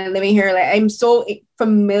Caribbean and then living here, like I'm so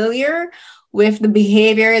familiar with the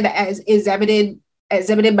behavior that is exhibited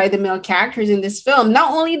by the male characters in this film.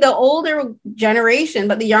 Not only the older generation,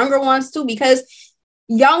 but the younger ones too, because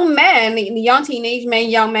young men, young teenage men,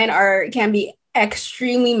 young men can be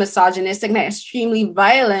extremely misogynistic and extremely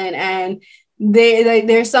violent, and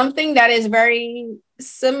there's something that is very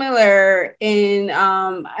similar in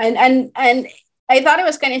and I thought it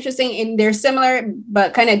was kind of interesting in they're similar,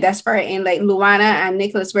 but kind of desperate in like Luana and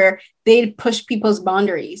Nicholas, where they push people's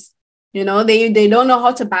boundaries. You know, they don't know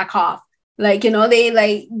how to back off. Like, you know, they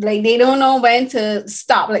like they don't know when to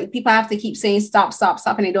stop. Like people have to keep saying stop, stop,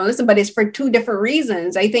 stop, and they don't listen. But it's for two different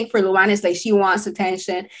reasons. I think for Luana, it's like she wants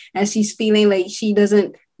attention and she's feeling like she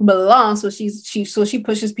doesn't belong. So she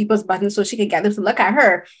pushes people's buttons so she can get them to look at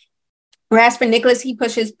her. Whereas for Nicholas, he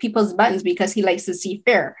pushes people's buttons because he likes to see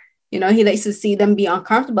fear. You know, he likes to see them be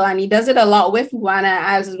uncomfortable. And he does it a lot with Luana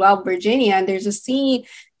as well, Virginia. And there's a scene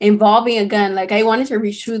involving a gun. Like I wanted to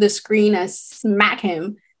reach through the screen and smack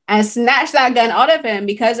him and snatch that gun out of him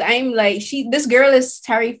because I'm like, this girl is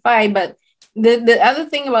terrified. But the other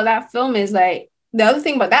thing about that film is like, the other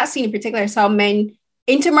thing about that scene in particular is how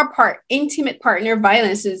intimate partner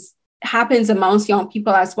violence happens amongst young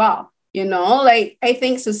people as well. You know, like I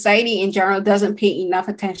think society in general doesn't pay enough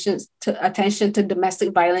attention to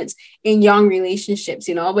domestic violence in young relationships.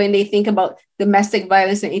 You know, when they think about domestic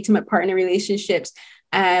violence and intimate partner relationships,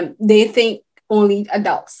 they think only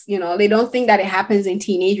adults. You know, they don't think that it happens in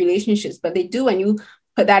teenage relationships, but they do. And you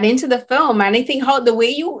put that into the film, and I think how the way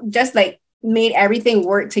you just like made everything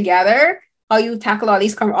work together, how you tackle all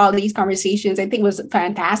these conversations, I think was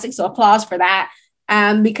fantastic. So applause for that.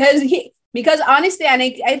 Because honestly, and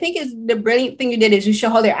I think it's the brilliant thing you did is you show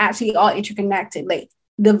how they're actually all interconnected. Like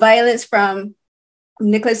the violence from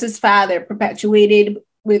Nicholas's father perpetuated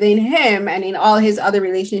within him and in all his other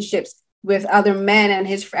relationships with other men and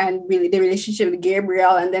his friend, really the relationship with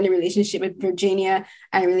Gabriel and then the relationship with Virginia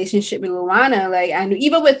and the relationship with Luana. Like, and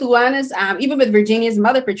even with Virginia's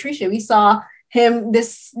mother, Patricia, we saw him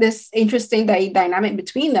this interesting dynamic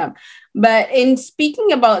between them. But in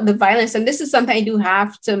speaking about the violence, and this is something I do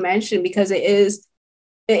have to mention because it is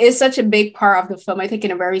such a big part of the film, I think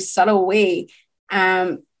in a very subtle way.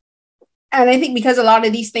 And I think because a lot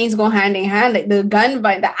of these things go hand in hand, like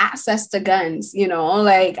the access to guns, you know,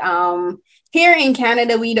 like here in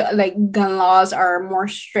Canada, gun laws are more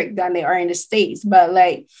strict than they are in the States. But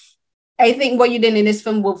like, I think what you did in this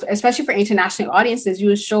film, especially for international audiences,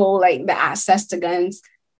 you show like the access to guns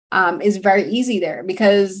is very easy there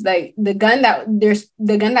because like the gun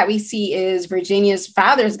that we see is Virginia's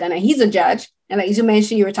father's gun, and he's a judge. And like as you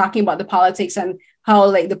mentioned, you were talking about the politics and how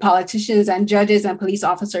like the politicians and judges and police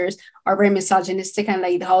officers are very misogynistic and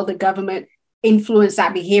like how the government influenced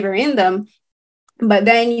that behavior in them. But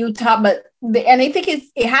then and I think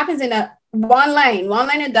it happens in a one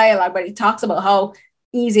line of dialogue, but it talks about how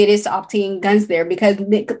easy it is to obtain guns there because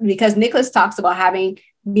Nicholas talks about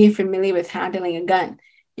being familiar with handling a gun,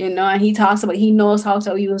 you know, and he talks about he knows how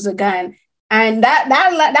to use a gun. And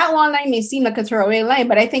that one line may seem like a throwaway line,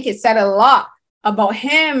 but I think it said a lot about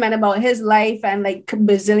him and about his life and like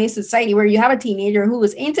Brazilian society, where you have a teenager who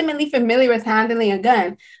is intimately familiar with handling a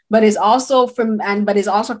gun, but is also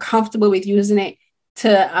comfortable with using it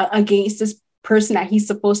to against this person that he's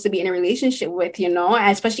supposed to be in a relationship with, you know,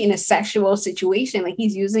 and especially in a sexual situation. Like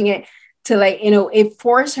he's using it to like, you know, it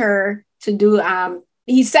forced her to do,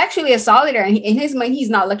 he's sexually assaulted her, and in his mind, he's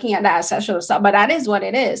not looking at that as sexual assault, but that is what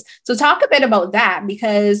it is. So talk a bit about that,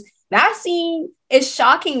 because that scene is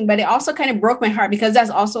shocking, but it also kind of broke my heart because that's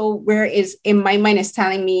also where is in my mind is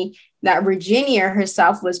telling me that Virginia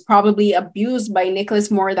herself was probably abused by Nicholas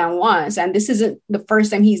more than once. And this isn't the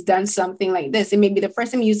first time he's done something like this. It may be the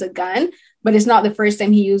first time he used a gun, but it's not the first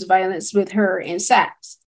time he used violence with her in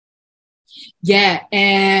sex. Yeah.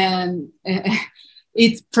 And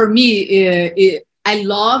it's for me, I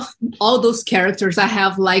love all those characters. I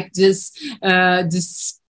have like this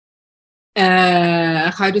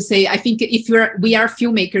how to say, I think if we are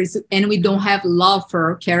filmmakers and we don't have love for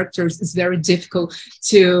our characters, it's very difficult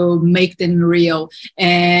to make them real.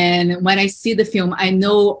 And when I see the film, I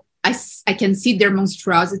know I can see their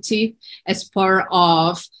monstrosity as part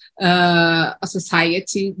of a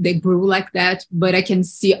society that grew like that, but I can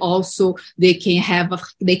see also they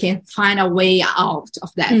can find a way out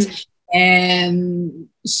of that. And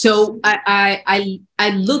so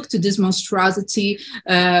I look to this monstrosity,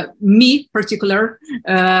 me particular,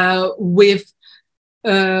 with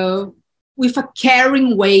a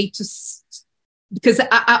caring way because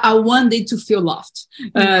I want them to feel loved.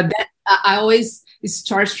 That I always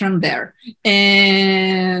start from there,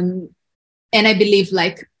 and I believe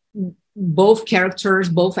like both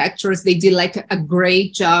actors, they did like a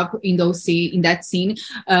great job in that scene.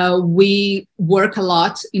 We work a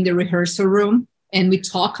lot in the rehearsal room and we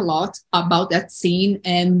talk a lot about that scene,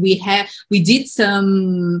 and we did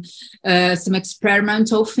some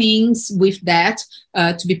experimental things with that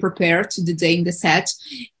to be prepared to the day in the set.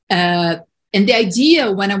 And the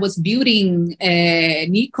idea when I was building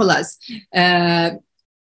Nicholas,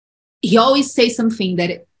 he always say something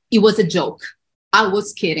that it was a joke. I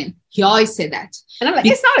was kidding. He always said that. And I'm like,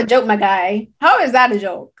 it's not a joke, my guy. How is that a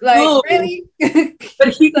joke? Like, no. Really?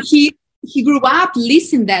 But he grew up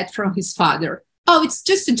listening that from his father. Oh, it's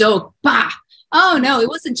just a joke. Bah. Oh, no, it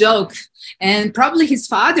was a joke. And probably his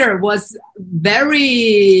father was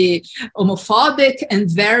very homophobic and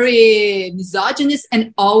very misogynist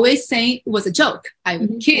and always saying it was a joke.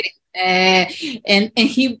 I'm kidding. And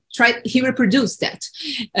he reproduced that.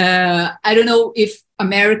 I don't know if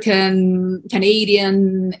American,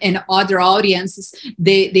 Canadian, and other audiences,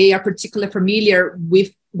 they are particularly familiar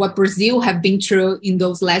with what Brazil have been through in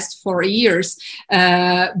those last 4 years.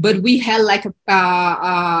 But we had like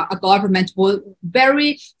a government was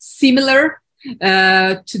very similar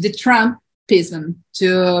to the Trumpism,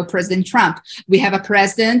 to President Trump. We have a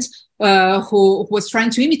president who was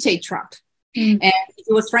trying to imitate Trump. And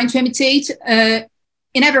he was trying to imitate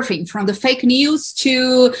in everything, from the fake news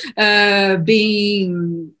to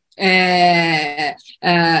being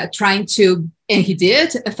trying to, and he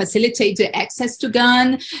did facilitate the access to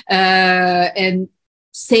gun and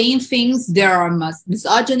saying things that are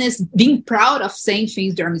misogynist, being proud of saying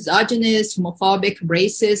things that are misogynist, homophobic,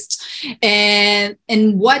 racist. And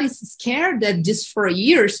what is scared that just for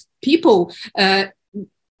years, people,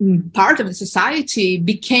 part of the society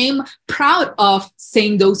became proud of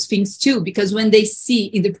saying those things too, because when they see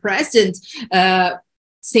in the president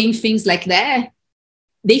saying things like that,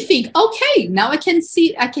 they think, okay, now I can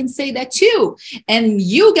say that too. And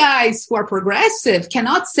you guys who are progressive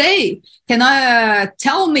cannot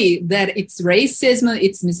tell me that it's racism,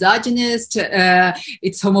 it's misogynist,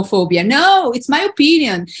 it's homophobia. No, it's my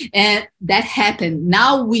opinion. And that happened.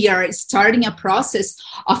 Now we are starting a process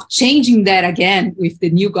of changing that again with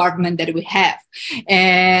the new government that we have.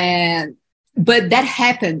 But that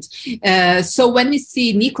happened. So when we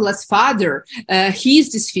see Nicola's father,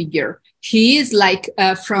 he's this figure. He is like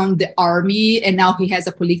from the army, and now he has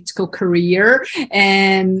a political career,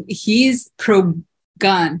 and he's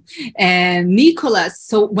pro-gun. And Nicolas,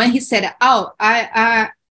 so when he said, "Oh,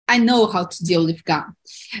 I know how to deal with gun,"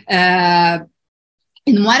 and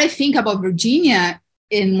what I think about Virginia,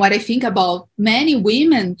 and what I think about many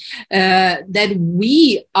women, that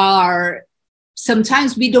we are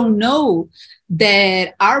sometimes we don't know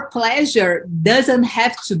that our pleasure doesn't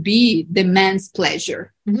have to be the man's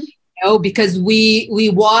pleasure. Mm-hmm. Because we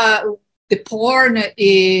watch the porn,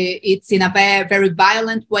 it's in a very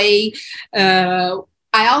violent way. I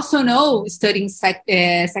also know, studying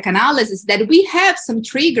psychoanalysis, that we have some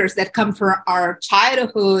triggers that come from our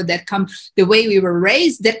childhood, that come the way we were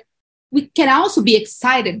raised, that we can also be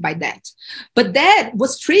excited by that. But that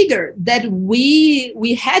was triggered that we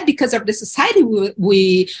had because of the society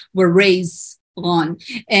we were raised on.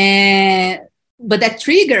 But that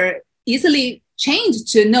trigger easily changed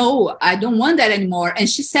to, no, I don't want that anymore. And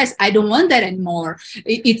she says, I don't want that anymore.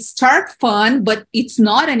 It starts fun, but it's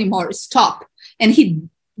not anymore. Stop. And he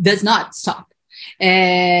does not stop.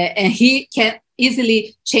 And he can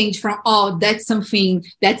easily change from, oh, that's something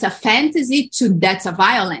that's a fantasy to that's a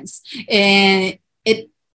violence. And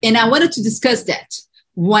I wanted to discuss that.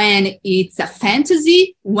 When it's a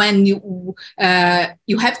fantasy, when you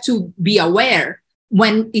have to be aware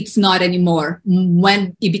when it's not anymore,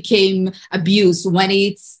 when it became abuse, when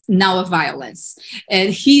it's now a violence.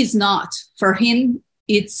 And he is not. For him,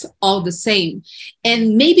 it's all the same.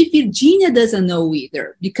 And maybe Virginia doesn't know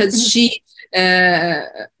either, because she,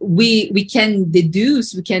 we can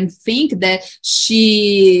deduce, we can think that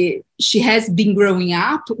she has been growing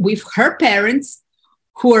up with her parents,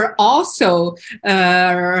 who are also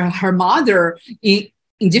her mother,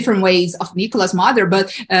 in different ways of Nicola's mother,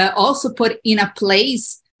 but also put in a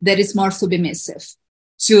place that is more submissive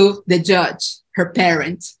to the judge, her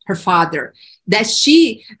parent, her father, that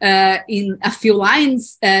she, in a few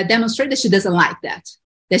lines, demonstrated that she doesn't like that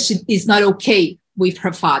she is not okay with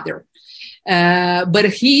her father. But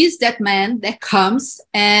he is that man that comes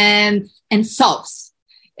and solves.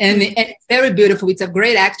 And it's very beautiful. It's a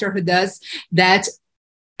great actor who does that.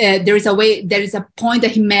 There is a point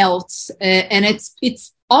that he melts, and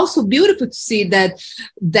it's also beautiful to see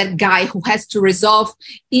that guy who has to resolve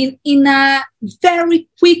in a very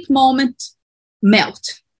quick moment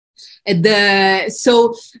melt.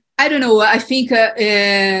 So I don't know. I think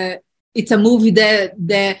it's a movie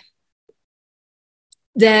that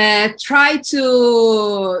try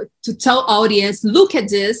to tell audience, look at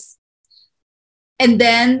this. And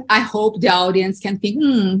then I hope the audience can think,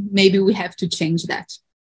 maybe we have to change that.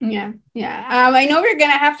 Yeah. I know we're going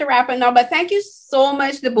to have to wrap it now, but thank you so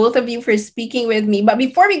much to both of you for speaking with me. But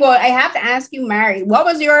before we go, I have to ask you, Mary, what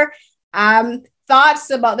was your thoughts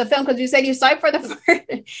about the film, because you said you saw it for the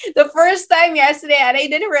first time yesterday, and I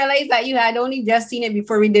didn't realize that you had only just seen it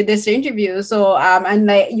before we did this interview. So and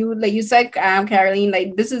like you said, Caroline, like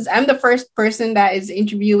I'm the first person that is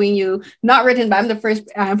interviewing you, not written, but I'm the first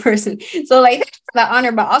person. So like thanks for that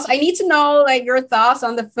honor, but also I need to know like your thoughts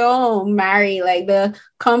on the film, Mary, like the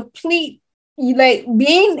complete, like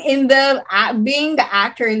being the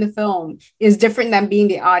actor in the film is different than being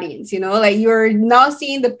the audience, you know, like you're now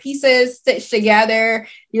seeing the pieces stitched together.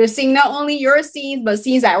 You're seeing not only your scenes, but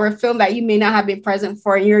scenes that were filmed that you may not have been present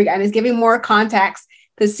for, and it's giving more context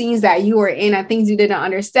to scenes that you were in and things you didn't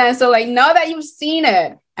understand. So like now that you've seen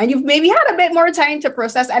it and you've maybe had a bit more time to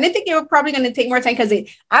process, I didn't think it was probably going to take more time, because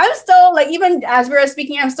I'm still like, even as we were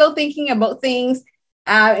speaking, I'm still thinking about things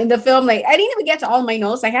in the film. Like I didn't even get to all my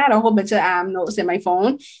notes. Like, I had a whole bunch of notes in my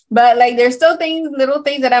phone, but like there's still little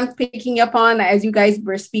things that I'm picking up on as you guys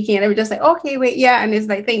were speaking, and I was just like, okay, wait, yeah. And it's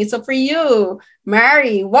like things. So for you,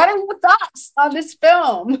 Mary, what are your thoughts on this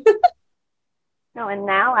film? No, and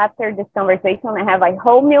now after this conversation, I have a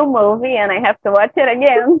whole new movie and I have to watch it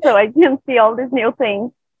again so I can see all these new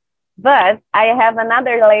things. But I have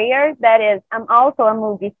another layer that is, I'm also a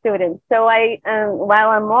movie student. So while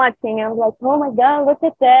I'm watching, I'm like, oh my God, look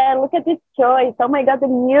at that. Look at this choice. Oh my God, the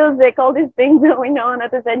music, all these things going on at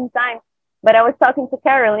the same time. But I was talking to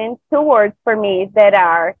Carolyn, 2 words for me that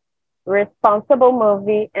are responsible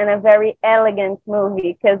movie and a very elegant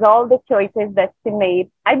movie, because all the choices that she made,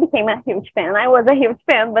 I became a huge fan. I was a huge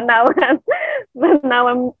fan, but now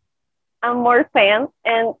I'm more fan.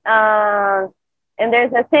 And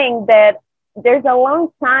there's a thing that there's a long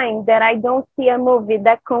time that I don't see a movie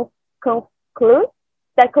that concludes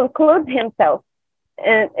himself.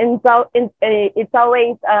 And it's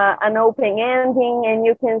always an open ending, and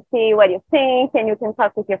you can see what you think, and you can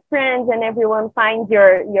talk with your friends, and everyone finds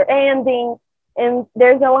your ending. And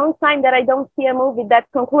there's a long time that I don't see a movie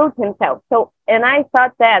that concludes himself. So, and I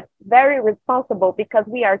thought that very responsible, because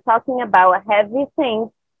we are talking about a heavy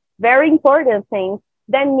thing, very important things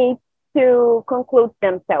that need to conclude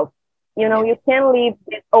themselves. You know, you can leave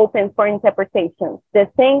it open for interpretation. The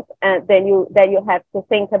thing that you have to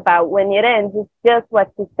think about when it ends is just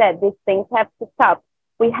what you said. These things have to stop.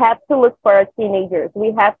 We have to look for our teenagers.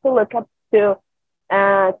 We have to look up to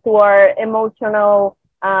our emotional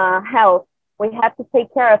health. We have to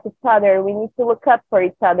take care of each other. We need to look up for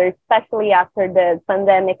each other, especially after the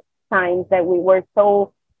pandemic times that we were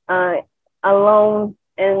so alone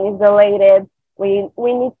and isolated. We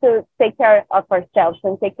need to take care of ourselves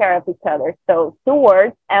and take care of each other. So 2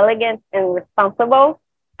 words, elegant and responsible.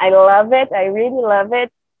 I love it. I really love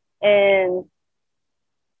it. And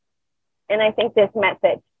I think this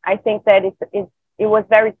message, I think that it was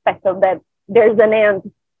very special that there's an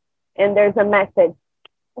end and there's a message.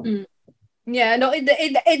 Mm. Yeah, no, it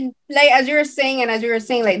like as you were saying,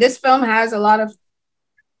 like this film has a lot of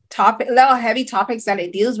heavy topics that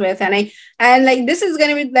it deals with, and like this is going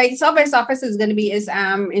to be like South by Southwest is going to be its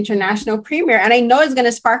international premiere, and I know it's going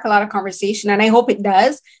to spark a lot of conversation, and I hope it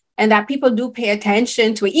does, and that people do pay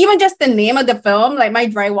attention to it. Even just the name of the film, like My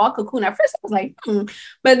Drywall Cocoon, at first I was like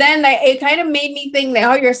but then like it kind of made me think like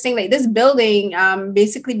how you're saying like this building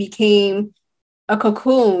basically became a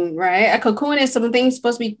cocoon, right? A cocoon is something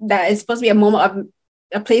supposed to be a moment of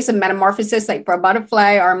a place of metamorphosis, like for a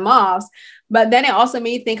butterfly or moths. But then it also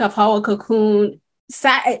made me think of how a cocoon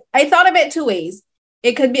I thought of it 2 ways.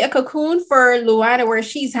 It could be a cocoon for Luana, where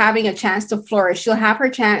she's having a chance to flourish. She'll have her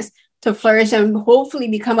chance to flourish and hopefully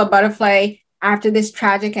become a butterfly after this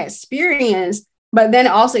tragic experience. But then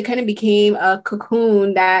also it kind of became a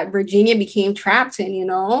cocoon that Virginia became trapped in, you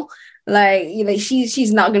know? Like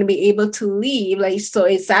she's not going to be able to leave. Like, so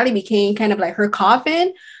it sadly became kind of like her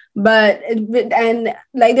coffin. And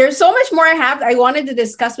like there's so much more I wanted to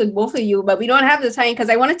discuss with both of you, but we don't have the time, because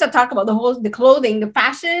I wanted to talk about the clothing, the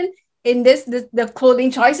fashion in this, the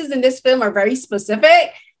clothing choices in this film are very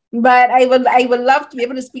specific. But I would love to be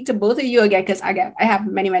able to speak to both of you again, because I have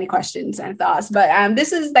many questions and thoughts. But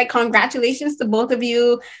this is like congratulations to both of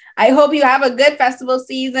you. I hope you have a good festival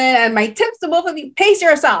season, and my tips to both of you: pace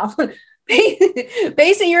yourself.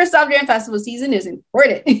 Pacing yourself during festival season is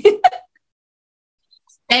important.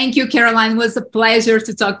 Thank you, Caroline. It was a pleasure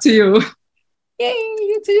to talk to you. Yay,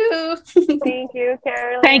 you too. Thank you,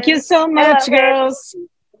 Caroline. Thank you so much, girls.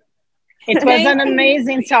 It was an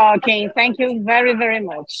amazing talking. Thank you very, very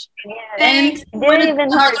much. Yeah, And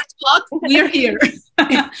we're here.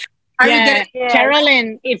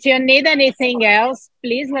 Caroline, if you need anything else,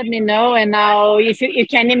 please let me know. And now if you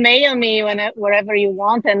can email me wherever you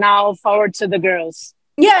want, and I'll forward to the girls.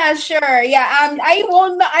 Yeah, sure. Yeah. I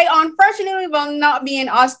will not, I unfortunately will not be in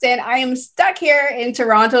Austin. I am stuck here in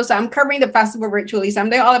Toronto. So I'm covering the festival virtually. So I'm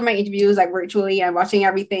doing all of my interviews like virtually and watching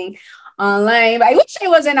everything online. But I wish I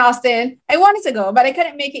was in Austin. I wanted to go, but I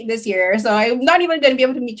couldn't make it this year. So I'm not even going to be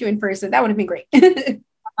able to meet you in person. That would have been great.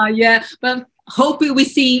 Yeah, but hope we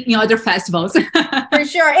see in other festivals. For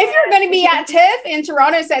sure. If you're going to be at TIFF in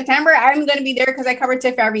Toronto in September, I'm going to be there because I cover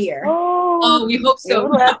TIFF every year. Oh, we hope so. We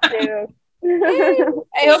would love to.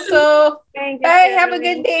 I hope so. Thank you. Bye. Have a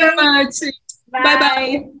good day. Very much.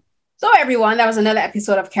 Bye-bye. So everyone, that was another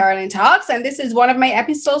episode of Carolyn Talks, and this is one of my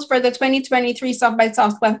episodes for the 2023 South by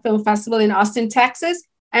Southwest Film Festival in Austin, Texas.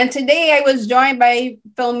 And today I was joined by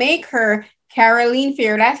filmmaker Caroline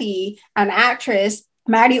Fioretti and actress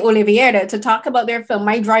Mari Oliveira to talk about their film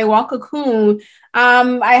My Drywall Cocoon.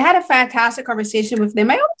 I had a fantastic conversation with them.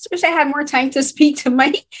 I almost wish I had more time to speak to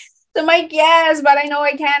my guests, but I know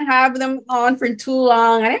I can't have them on for too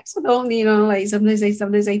long. And I also don't, like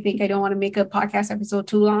sometimes I think I don't want to make a podcast episode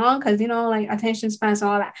too long because, like attention spans and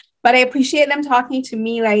all that. But I appreciate them talking to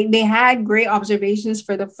me. Like they had great observations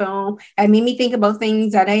for the film and made me think about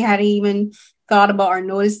things that I hadn't even thought about or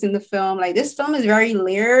noticed in the film. Like this film is very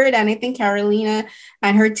layered, and I think Carolina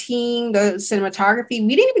and her team, the cinematography,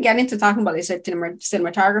 we didn't even get into talking about the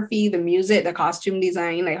cinematography, the music, the costume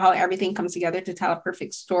design, like how everything comes together to tell a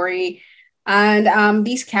perfect story. And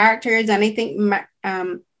these characters, and I think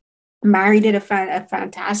Mari did a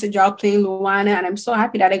fantastic job playing Luana, and I'm so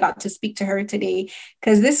happy that I got to speak to her today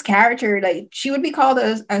because this character, like she would be called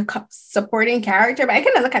a supporting character, but I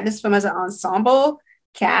kind of look at this film as an ensemble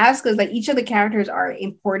cast because like each of the characters are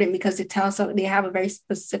important because they have a very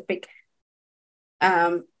specific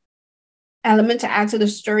element to add to the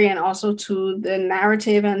story and also to the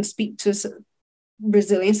narrative and speak to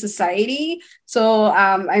Brazilian society. So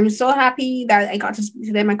I'm so happy that I got to speak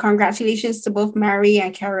to them, and congratulations to both Mari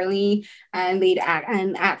and Caroline and lead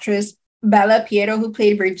and actress Bella Pietro, who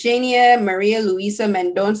played Virginia, Maria Luisa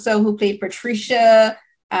Mendonça, who played Patricia,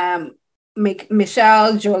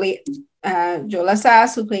 Michelle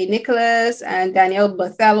Jolasas, who played Nicholas, and Daniel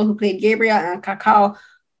Bothello, who played Gabriel, and Cacao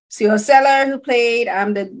Cioceller, who played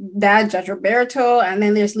the dad, Judge Roberto, and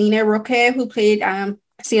then there's Lina Roque, who played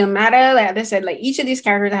Ciamata. Like I said, like each of these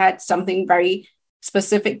characters had something very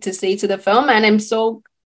specific to say to the film, and I can't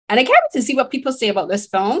wait to see what people say about this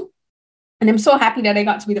film. And I'm so happy that I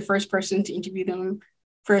got to be the first person to interview them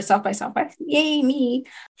for South by Southwest. Yay, me.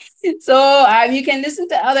 So you can listen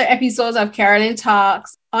to other episodes of Carolyn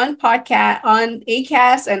Talks on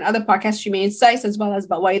Acast and other podcast streaming sites, as well as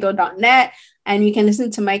bawaido.net. And you can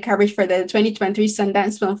listen to my coverage for the 2023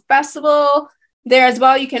 Sundance Film Festival. There as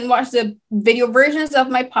well, you can watch the video versions of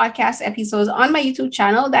my podcast episodes on my YouTube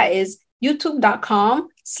channel. That is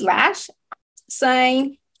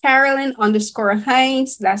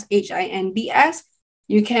youtube.com/Carolyn_Hinds. That's HINDS.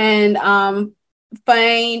 You can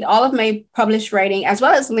find all of my published writing as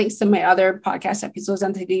well as links to my other podcast episodes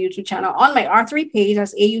onto the YouTube channel on my R3 page.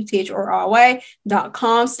 That's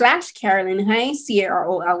AUTHORY.com/Carolyn Hinds,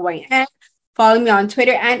 CAROLYN. Follow me on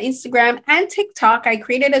Twitter and Instagram and TikTok. I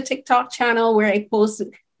created a TikTok channel where I post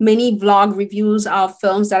mini vlog reviews of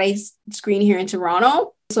films that I screen here in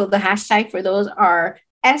Toronto. So the hashtag for those are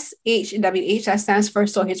SHWH. That stands for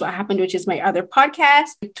So Here's What Happened, which is my other podcast.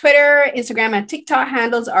 Twitter, Instagram, and TikTok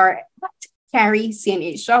handles are Carrie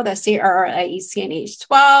CNH12. That's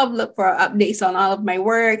CRRIECNH12. Look for updates on all of my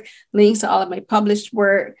work, links to all of my published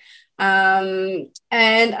work. And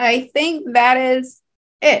I think that is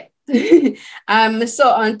it.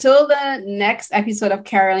 So until the next episode of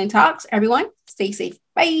Carolyn Talks, everyone, stay safe.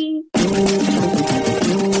 Bye.